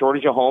 We have a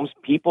shortage of homes.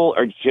 People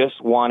are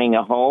just wanting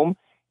a home,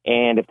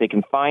 and if they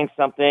can find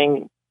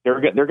something,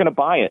 they're going to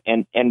buy it.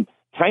 And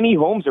tiny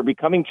homes are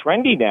becoming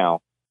trendy now.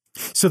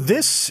 So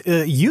this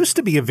used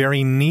to be a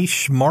very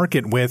niche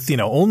market with,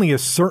 only a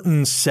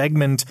certain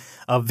segment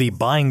of the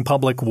buying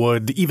public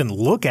would even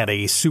look at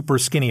a super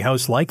skinny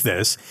house like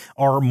this.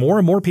 Are more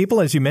and more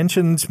people, as you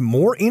mentioned,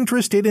 more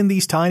interested in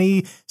these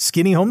tiny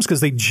skinny homes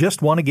because they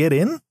just want to get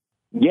in?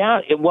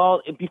 Yeah,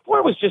 before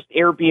it was just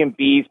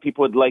Airbnbs.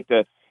 People would like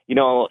to,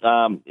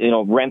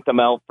 rent them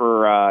out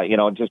for,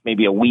 just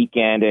maybe a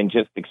weekend and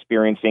just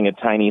experiencing a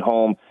tiny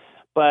home.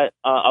 But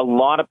a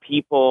lot of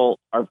people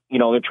are,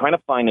 they're trying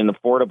to find an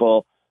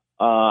affordable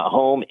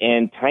home,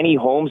 and tiny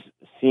homes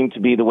seem to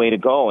be the way to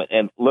go.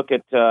 And look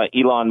at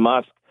Elon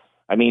Musk.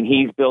 I mean,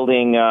 he's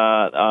building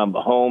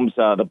homes,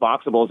 the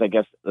boxables, I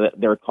guess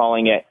they're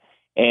calling it,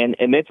 and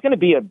it's going to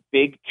be a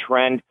big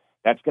trend.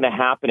 That's going to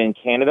happen in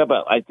Canada,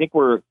 but I think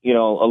we're, a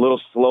little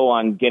slow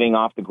on getting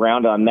off the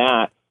ground on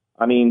that.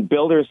 I mean,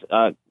 builders,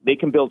 they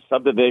can build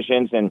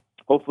subdivisions, and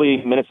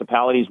hopefully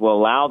municipalities will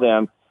allow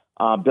them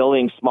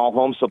building small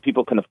homes so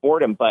people can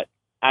afford them. But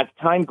as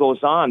time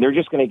goes on, they're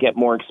just going to get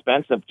more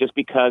expensive just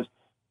because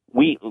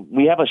we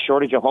have a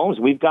shortage of homes.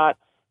 We've got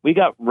We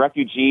got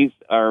refugees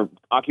are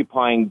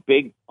occupying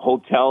big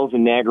hotels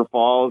in Niagara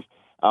Falls,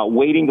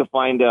 waiting to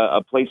find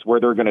a place where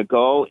they're going to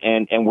go.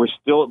 And we're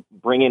still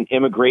bringing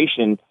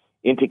immigration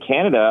into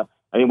Canada.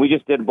 I mean, we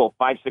just did about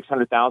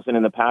 600,000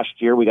 in the past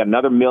year. We got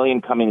another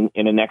million coming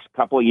in the next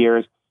couple of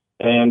years.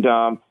 And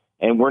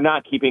we're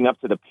not keeping up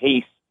to the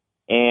pace.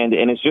 And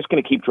it's just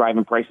going to keep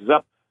driving prices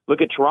up.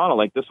 Look at Toronto.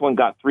 Like, this one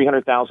got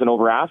 300,000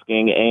 over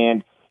asking,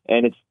 and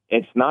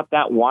it's not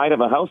that wide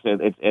of a house.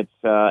 It's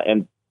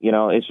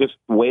just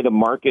the way the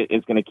market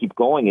is going to keep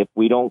going if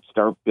we don't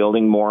start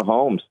building more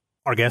homes.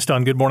 Our guest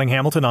on Good Morning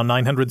Hamilton on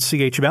 900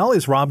 CHML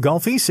is Rob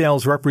Golfi,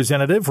 sales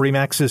representative,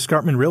 RE/MAX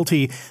Escarpment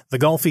Realty, the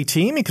Golfi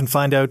team. You can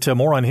find out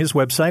more on his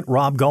website,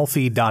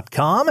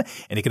 robgolfi.com.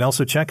 And you can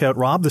also check out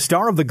Rob, the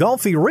star of the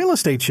Golfi Real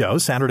Estate Show,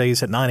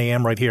 Saturdays at 9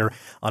 a.m. right here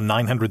on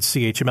 900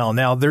 CHML.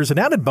 Now, there's an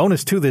added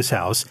bonus to this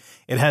house.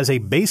 It has a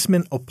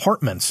basement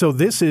apartment. So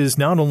this is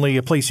not only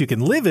a place you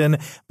can live in,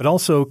 but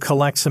also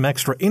collect some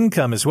extra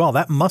income as well.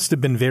 That must have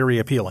been very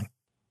appealing.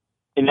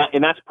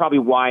 And that's probably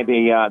why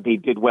they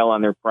did well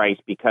on their price,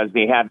 because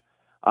they had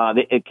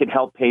it could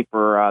help pay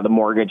for the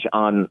mortgage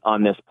on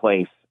this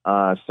place.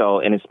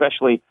 And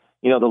especially,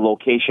 the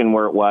location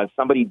where it was,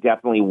 somebody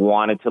definitely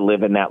wanted to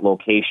live in that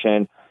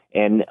location.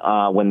 And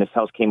when this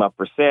house came up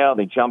for sale,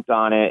 they jumped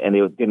on it and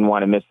they didn't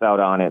want to miss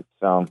out on it.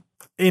 So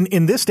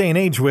in this day and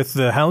age with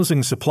the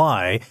housing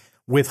supply,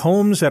 with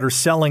homes that are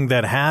selling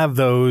that have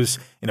those,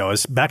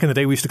 as back in the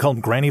day we used to call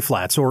them granny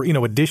flats or,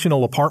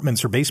 additional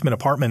apartments or basement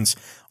apartments,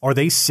 are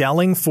they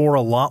selling for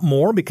a lot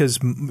more because,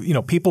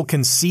 people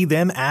can see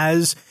them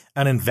as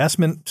an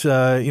investment,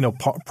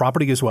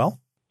 property as well?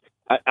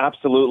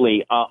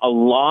 Absolutely. A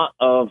lot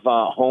of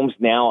homes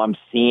now I'm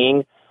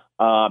seeing,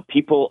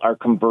 people are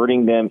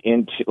converting them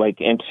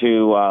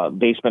into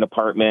basement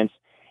apartments.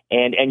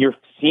 And you're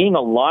seeing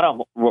a lot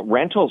of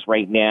rentals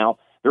right now.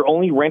 They're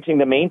only renting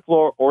the main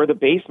floor or the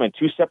basement,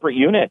 two separate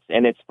units.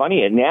 And it's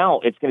funny. And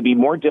now it's going to be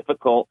more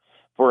difficult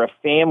for a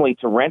family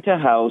to rent a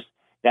house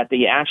that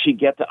they actually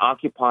get to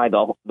occupy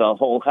the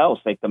whole house,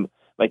 like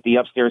the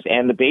upstairs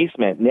and the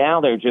basement. Now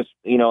they're just,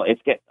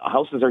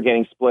 houses are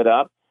getting split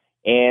up,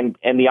 and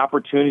the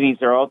opportunities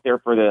are out there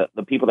for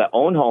the people that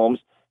own homes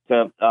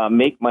to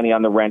make money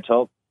on the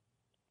rental.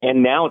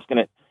 And now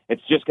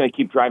it's just going to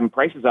keep driving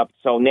prices up.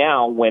 So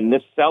now when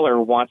this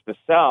seller wants to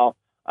sell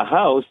a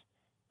house,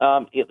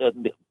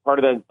 part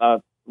of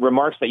the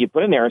remarks that you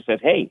put in there says,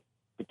 hey,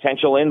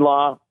 potential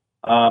in-law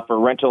for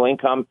rental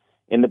income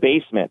in the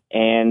basement.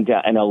 And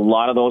a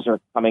lot of those are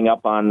coming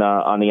up on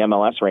the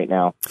MLS right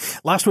now.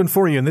 Last one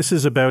for you, and this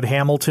is about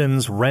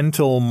Hamilton's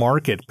rental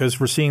market, because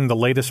we're seeing the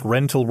latest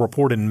rental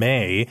report in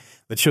May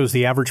that shows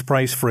the average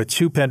price for a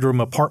two-bedroom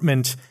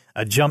apartment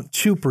jumped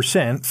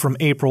 2% from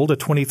April to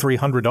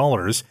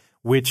 $2,300,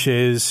 which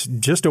is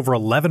just over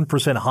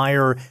 11%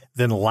 higher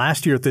than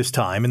last year at this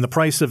time. And the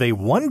price of a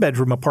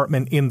one-bedroom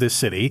apartment in this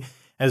city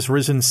has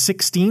risen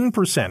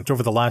 16%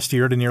 over the last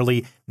year to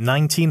nearly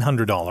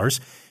 $1,900.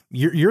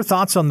 Your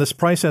thoughts on this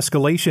price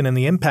escalation and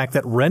the impact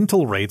that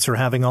rental rates are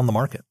having on the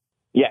market?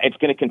 Yeah, it's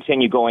going to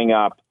continue going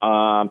up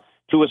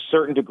to a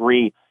certain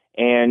degree.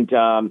 And,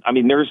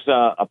 there's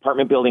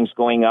apartment buildings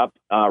going up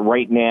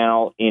right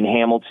now in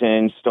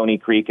Hamilton, Stony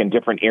Creek, and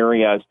different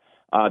areas.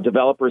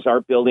 Developers are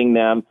building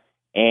them.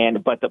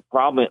 But the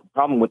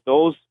problem with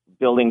those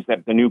buildings,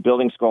 that the new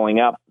buildings going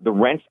up, the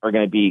rents are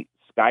going to be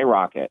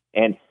skyrocket,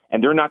 and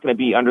they're not going to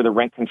be under the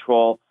rent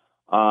control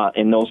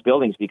in those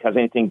buildings, because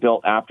anything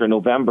built after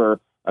November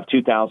of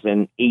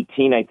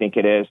 2018, I think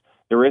it is,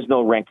 there is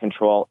no rent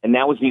control, and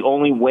that was the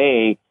only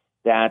way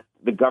that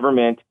the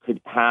government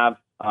could have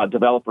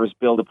developers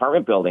build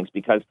apartment buildings,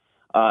 because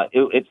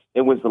it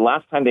was the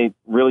last time they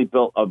really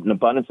built an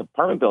abundance of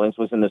apartment buildings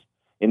was in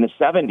the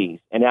 70s,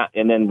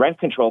 and then rent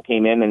control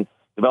came in and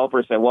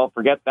developers said, well,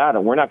 forget that,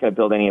 and we're not going to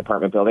build any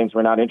apartment buildings.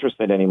 We're not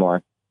interested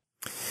anymore.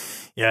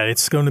 Yeah,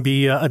 it's going to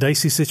be a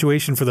dicey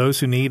situation for those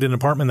who need an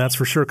apartment, that's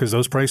for sure, because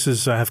those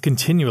prices have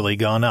continually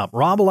gone up.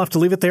 Rob, we'll have to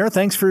leave it there.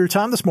 Thanks for your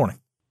time this morning.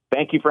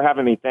 Thank you for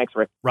having me. Thanks,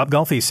 Rick. Rob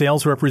Golfi,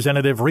 sales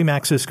representative,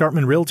 RE/MAX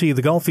Escarpment Realty,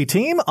 the Golfi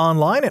team,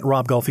 online at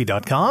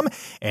robgolfi.com.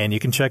 And you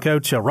can check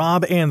out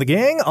Rob and the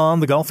gang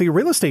on the Golfi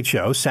Real Estate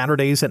Show,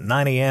 Saturdays at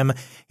 9 a.m.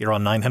 here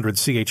on 900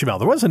 CHML.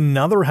 There was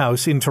another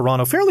house in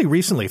Toronto fairly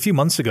recently, a few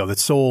months ago, that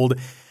sold,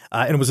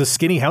 and it was a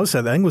skinny house.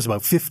 I think it was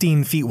about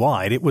 15 feet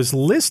wide. It was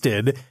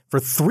listed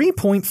for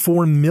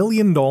 $3.4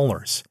 million.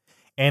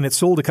 And it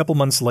sold a couple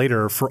months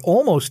later for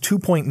almost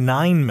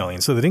 $2.9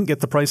 million. So they didn't get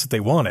the price that they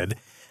wanted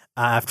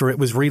after it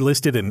was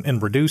relisted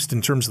and reduced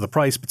in terms of the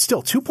price, but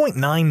still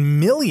 $2.9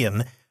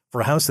 million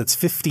for a house that's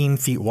 15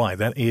 feet wide.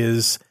 That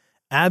is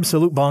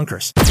absolute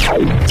bonkers.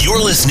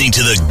 You're listening to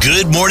the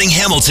Good Morning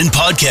Hamilton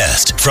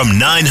podcast from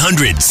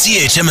 900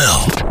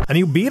 CHML. A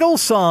new Beatles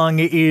song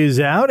is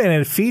out, and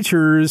it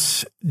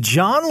features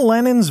John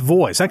Lennon's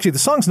voice. Actually, the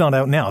song's not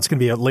out now. It's going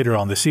to be out later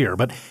on this year,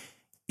 but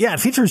yeah, it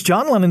features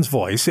John Lennon's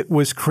voice. It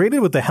was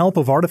created with the help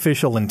of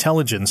artificial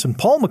intelligence, and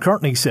Paul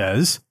McCartney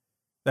says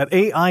that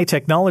AI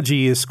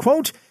technology is,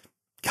 quote,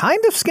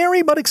 kind of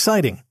scary but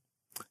exciting.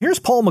 Here's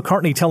Paul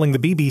McCartney telling the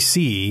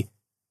BBC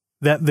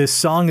that this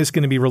song is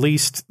going to be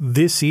released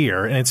this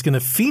year, and it's going to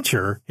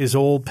feature his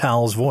old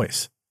pal's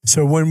voice.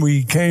 So when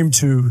we came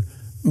to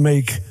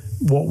make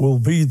what will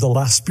be the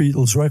last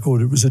Beatles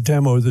record, it was a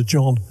demo that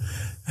John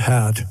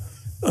had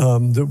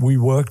that we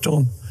worked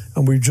on,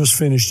 and we've just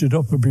finished it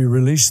up. It'll be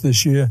released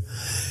this year.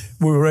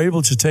 We were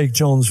able to take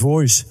John's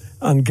voice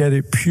and get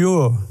it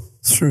pure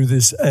through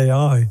this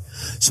AI,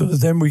 so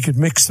that then we could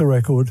mix the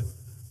record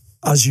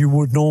as you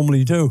would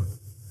normally do.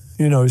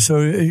 So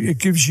it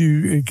gives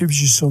you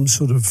some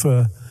sort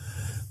of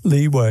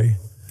leeway.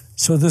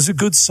 So there's a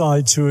good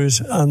side to it,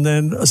 and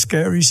then a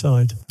scary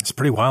side. It's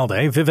pretty wild,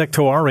 eh? Vivek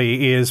Tiwari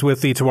is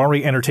with the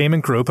Tiwari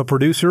Entertainment Group, a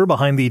producer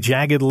behind the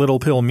Jagged Little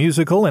Pill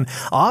musical and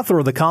author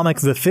of the comic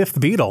The Fifth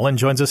Beatle, and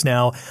joins us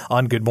now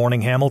on Good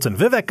Morning Hamilton.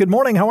 Vivek, good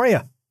morning. How are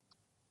you?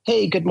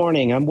 Hey, good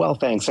morning. I'm well,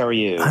 thanks. How are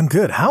you? I'm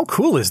good. How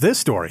cool is this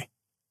story?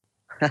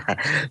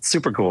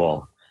 Super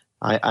cool.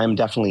 I'm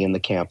definitely in the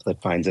camp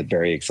that finds it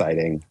very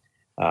exciting.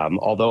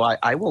 Although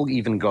I will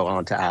even go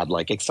on to add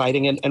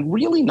exciting and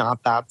really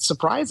not that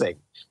surprising.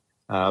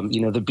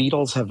 The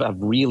Beatles have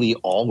really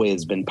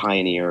always been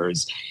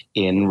pioneers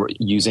in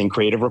using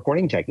creative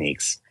recording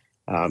techniques.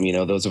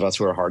 Those of us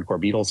who are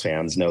hardcore Beatles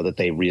fans know that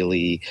they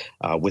really,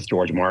 with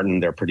George Martin,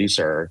 their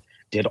producer,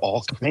 did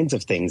all kinds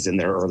of things in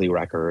their early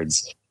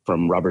records,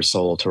 from Rubber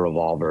Soul to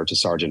Revolver to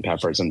Sgt.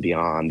 Pepper's and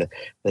beyond,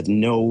 that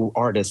no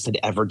artist had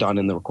ever done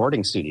in the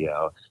recording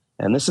studio.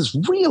 And this is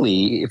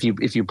really, if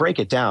you break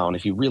it down,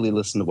 if you really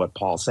listen to what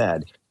Paul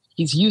said,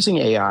 he's using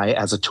AI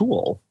as a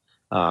tool.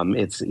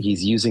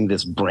 He's using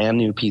this brand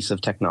new piece of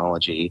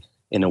technology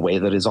in a way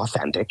that is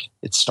authentic.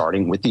 It's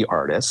starting with the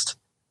artist,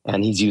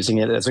 and he's using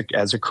it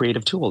as a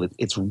creative tool.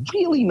 It's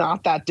really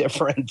not that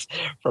different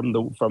from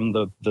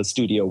the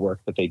studio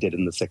work that they did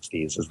in the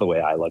 60s, is the way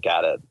I look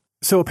at it.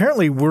 So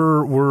apparently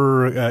we're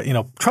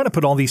trying to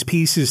put all these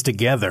pieces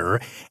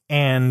together,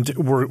 and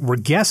we're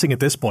guessing at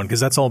this point, because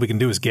that's all we can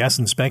do is guess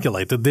and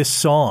speculate, that this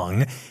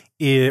song,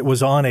 it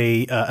was on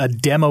a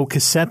demo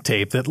cassette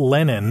tape that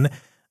Lennon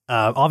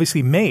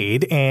obviously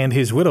made, and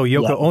his widow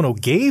Yoko Ono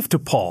gave to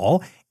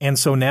Paul. And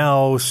so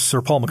now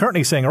Sir Paul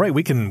McCartney is saying, all right,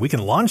 we can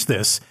launch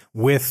this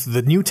with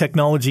the new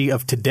technology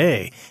of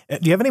today. Do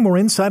you have any more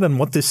insight on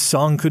what this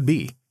song could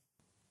be?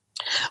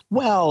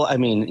 Well, I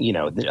mean,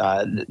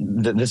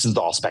 this is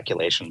all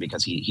speculation,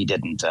 because he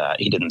didn't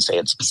say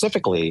it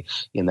specifically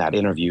in that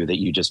interview that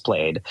you just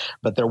played.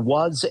 But there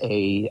was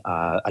a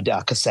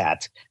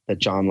cassette that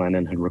John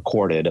Lennon had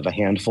recorded of a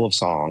handful of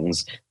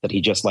songs that he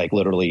just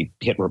literally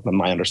hit.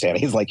 My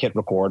understanding is hit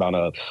record on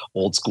a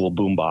old school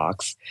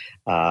boombox,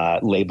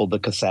 labeled the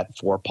cassette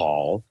for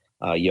Paul.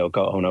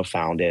 Yoko Ono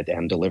found it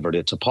and delivered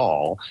it to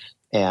Paul.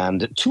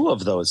 And two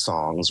of those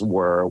songs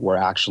were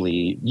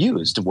actually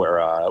used,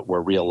 were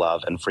Real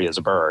Love and Free as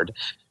a Bird,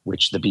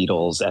 which the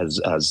Beatles,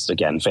 as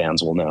again,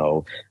 fans will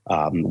know,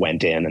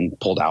 went in and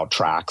pulled out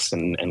tracks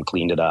and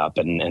cleaned it up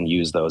and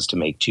used those to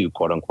make two,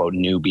 quote unquote,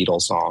 new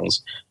Beatles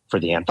songs for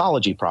the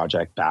Anthology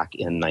Project back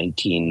in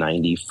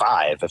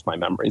 1995, if my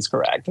memory is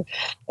correct.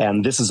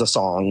 And this is a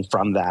song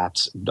from that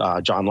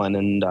John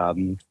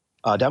Lennon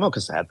demo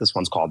cassette. This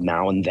one's called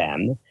Now and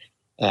Then.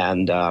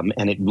 And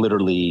it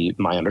literally,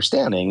 my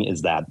understanding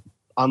is that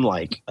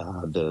unlike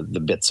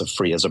the bits of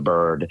Free as a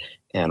Bird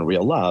and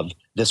Real Love,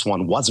 this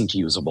one wasn't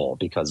usable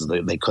because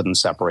they couldn't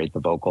separate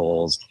the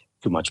vocals,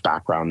 too much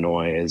background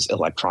noise,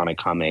 electronic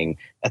humming,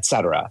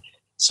 etc.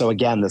 So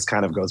again, this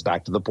kind of goes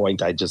back to the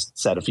point I just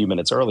said a few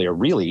minutes earlier.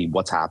 Really,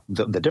 what's happened,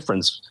 the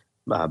difference,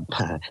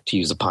 to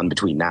use a pun,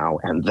 between now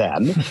and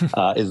then,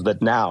 is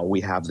that now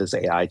we have this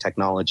AI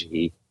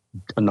technology,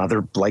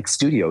 another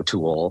studio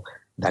tool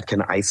that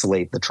can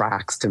isolate the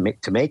tracks to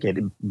make it,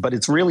 but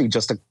it's really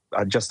just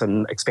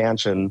an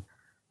expansion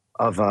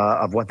of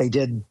what they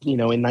did, in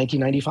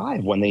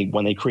 1995 when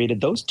they created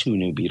those two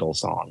new Beatles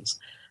songs.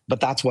 But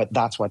that's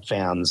what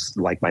fans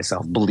like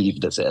myself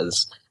believe this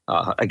is.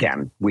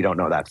 Again, we don't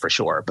know that for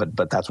sure,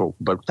 but that's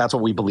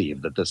what we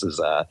believe, that this is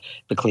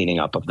the cleaning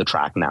up of the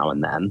track Now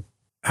and Then.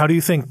 How do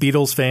you think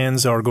Beatles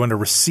fans are going to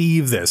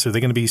receive this? Are they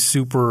going to be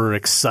super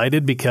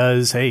excited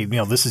because, hey,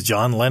 this is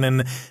John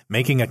Lennon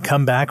making a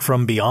comeback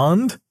from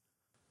beyond?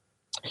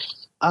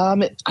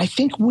 I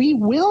think we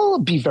will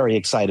be very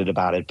excited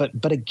about it.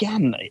 But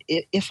again,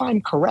 if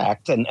I'm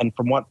correct, and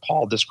from what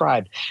Paul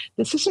described,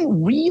 this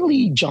isn't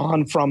really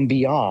John from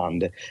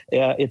beyond.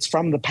 It's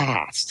from the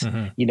past.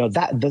 Mm-hmm.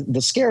 That the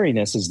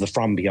scariness is the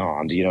from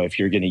beyond. If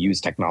you're going to use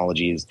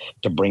technologies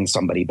to bring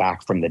somebody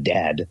back from the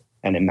dead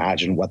and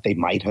imagine what they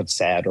might have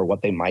said or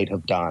what they might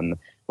have done,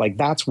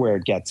 that's where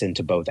it gets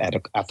into both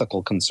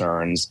ethical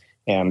concerns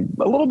and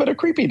a little bit of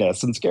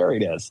creepiness and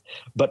scariness.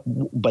 But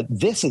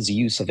this is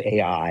use of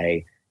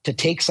AI to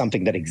take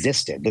something that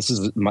existed. This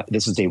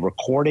is a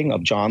recording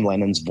of John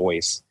Lennon's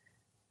voice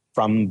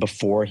from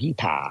before he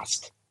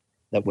passed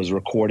that was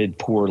recorded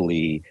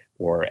poorly,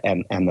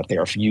 and that they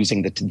are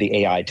using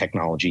the AI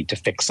technology to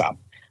fix up.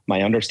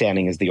 My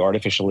understanding is the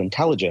artificial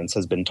intelligence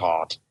has been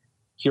taught,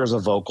 here's a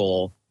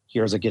vocal,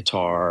 here's a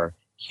guitar,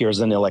 here's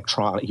an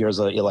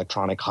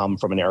electronic hum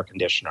from an air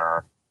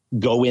conditioner.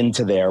 go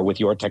into there with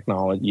your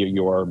technology,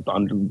 your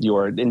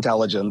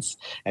intelligence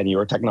and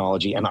your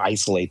technology, and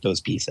isolate those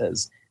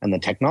pieces. And the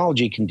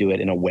technology can do it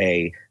in a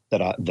way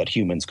that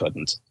humans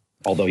couldn't.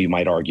 Although you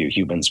might argue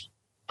humans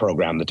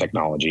program the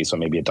technology, so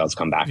maybe it does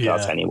come back to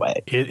us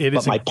anyway.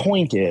 But my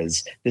point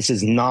is, this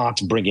is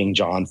not bringing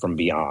John from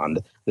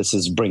beyond. This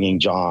is bringing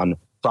John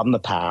from the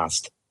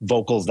past,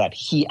 vocals that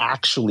he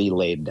actually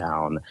laid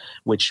down,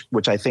 which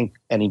I think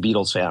any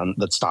Beatles fan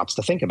that stops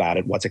to think about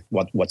it,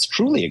 what's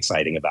truly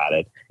exciting about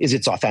it is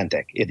it's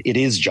authentic. It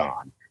is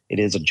John. It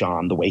is a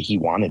John the way he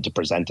wanted to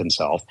present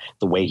himself,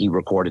 the way he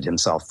recorded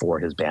himself for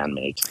his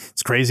bandmates.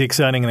 It's crazy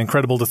exciting and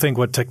incredible to think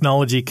what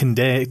technology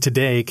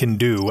today can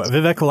do.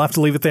 Vivek, we'll have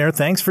to leave it there.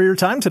 Thanks for your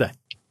time today.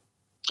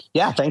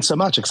 Yeah, thanks so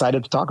much.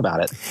 Excited to talk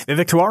about it.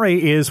 Vivek Tiwari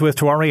is with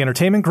Tiwari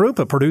Entertainment Group,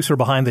 a producer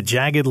behind the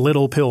Jagged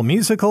Little Pill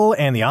musical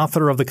and the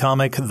author of the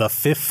comic The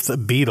Fifth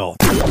Beatle.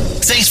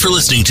 Thanks for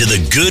listening to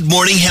the Good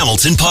Morning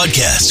Hamilton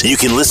podcast. You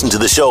can listen to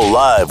the show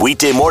live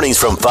weekday mornings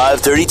from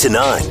 5:30 to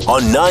 9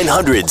 on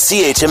 900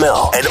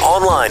 CHML and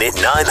online at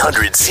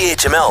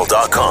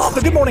 900CHML.com.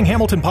 The Good Morning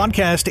Hamilton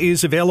podcast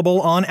is available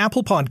on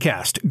Apple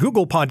Podcast,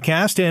 Google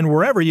Podcast, and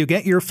wherever you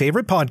get your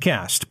favorite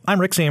podcast.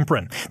 I'm Rick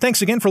Samprin.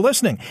 Thanks again for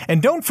listening.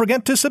 And don't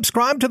forget to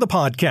subscribe to the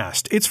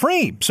podcast. It's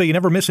free, so you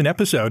never miss an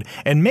episode.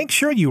 And make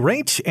sure you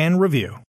rate and review.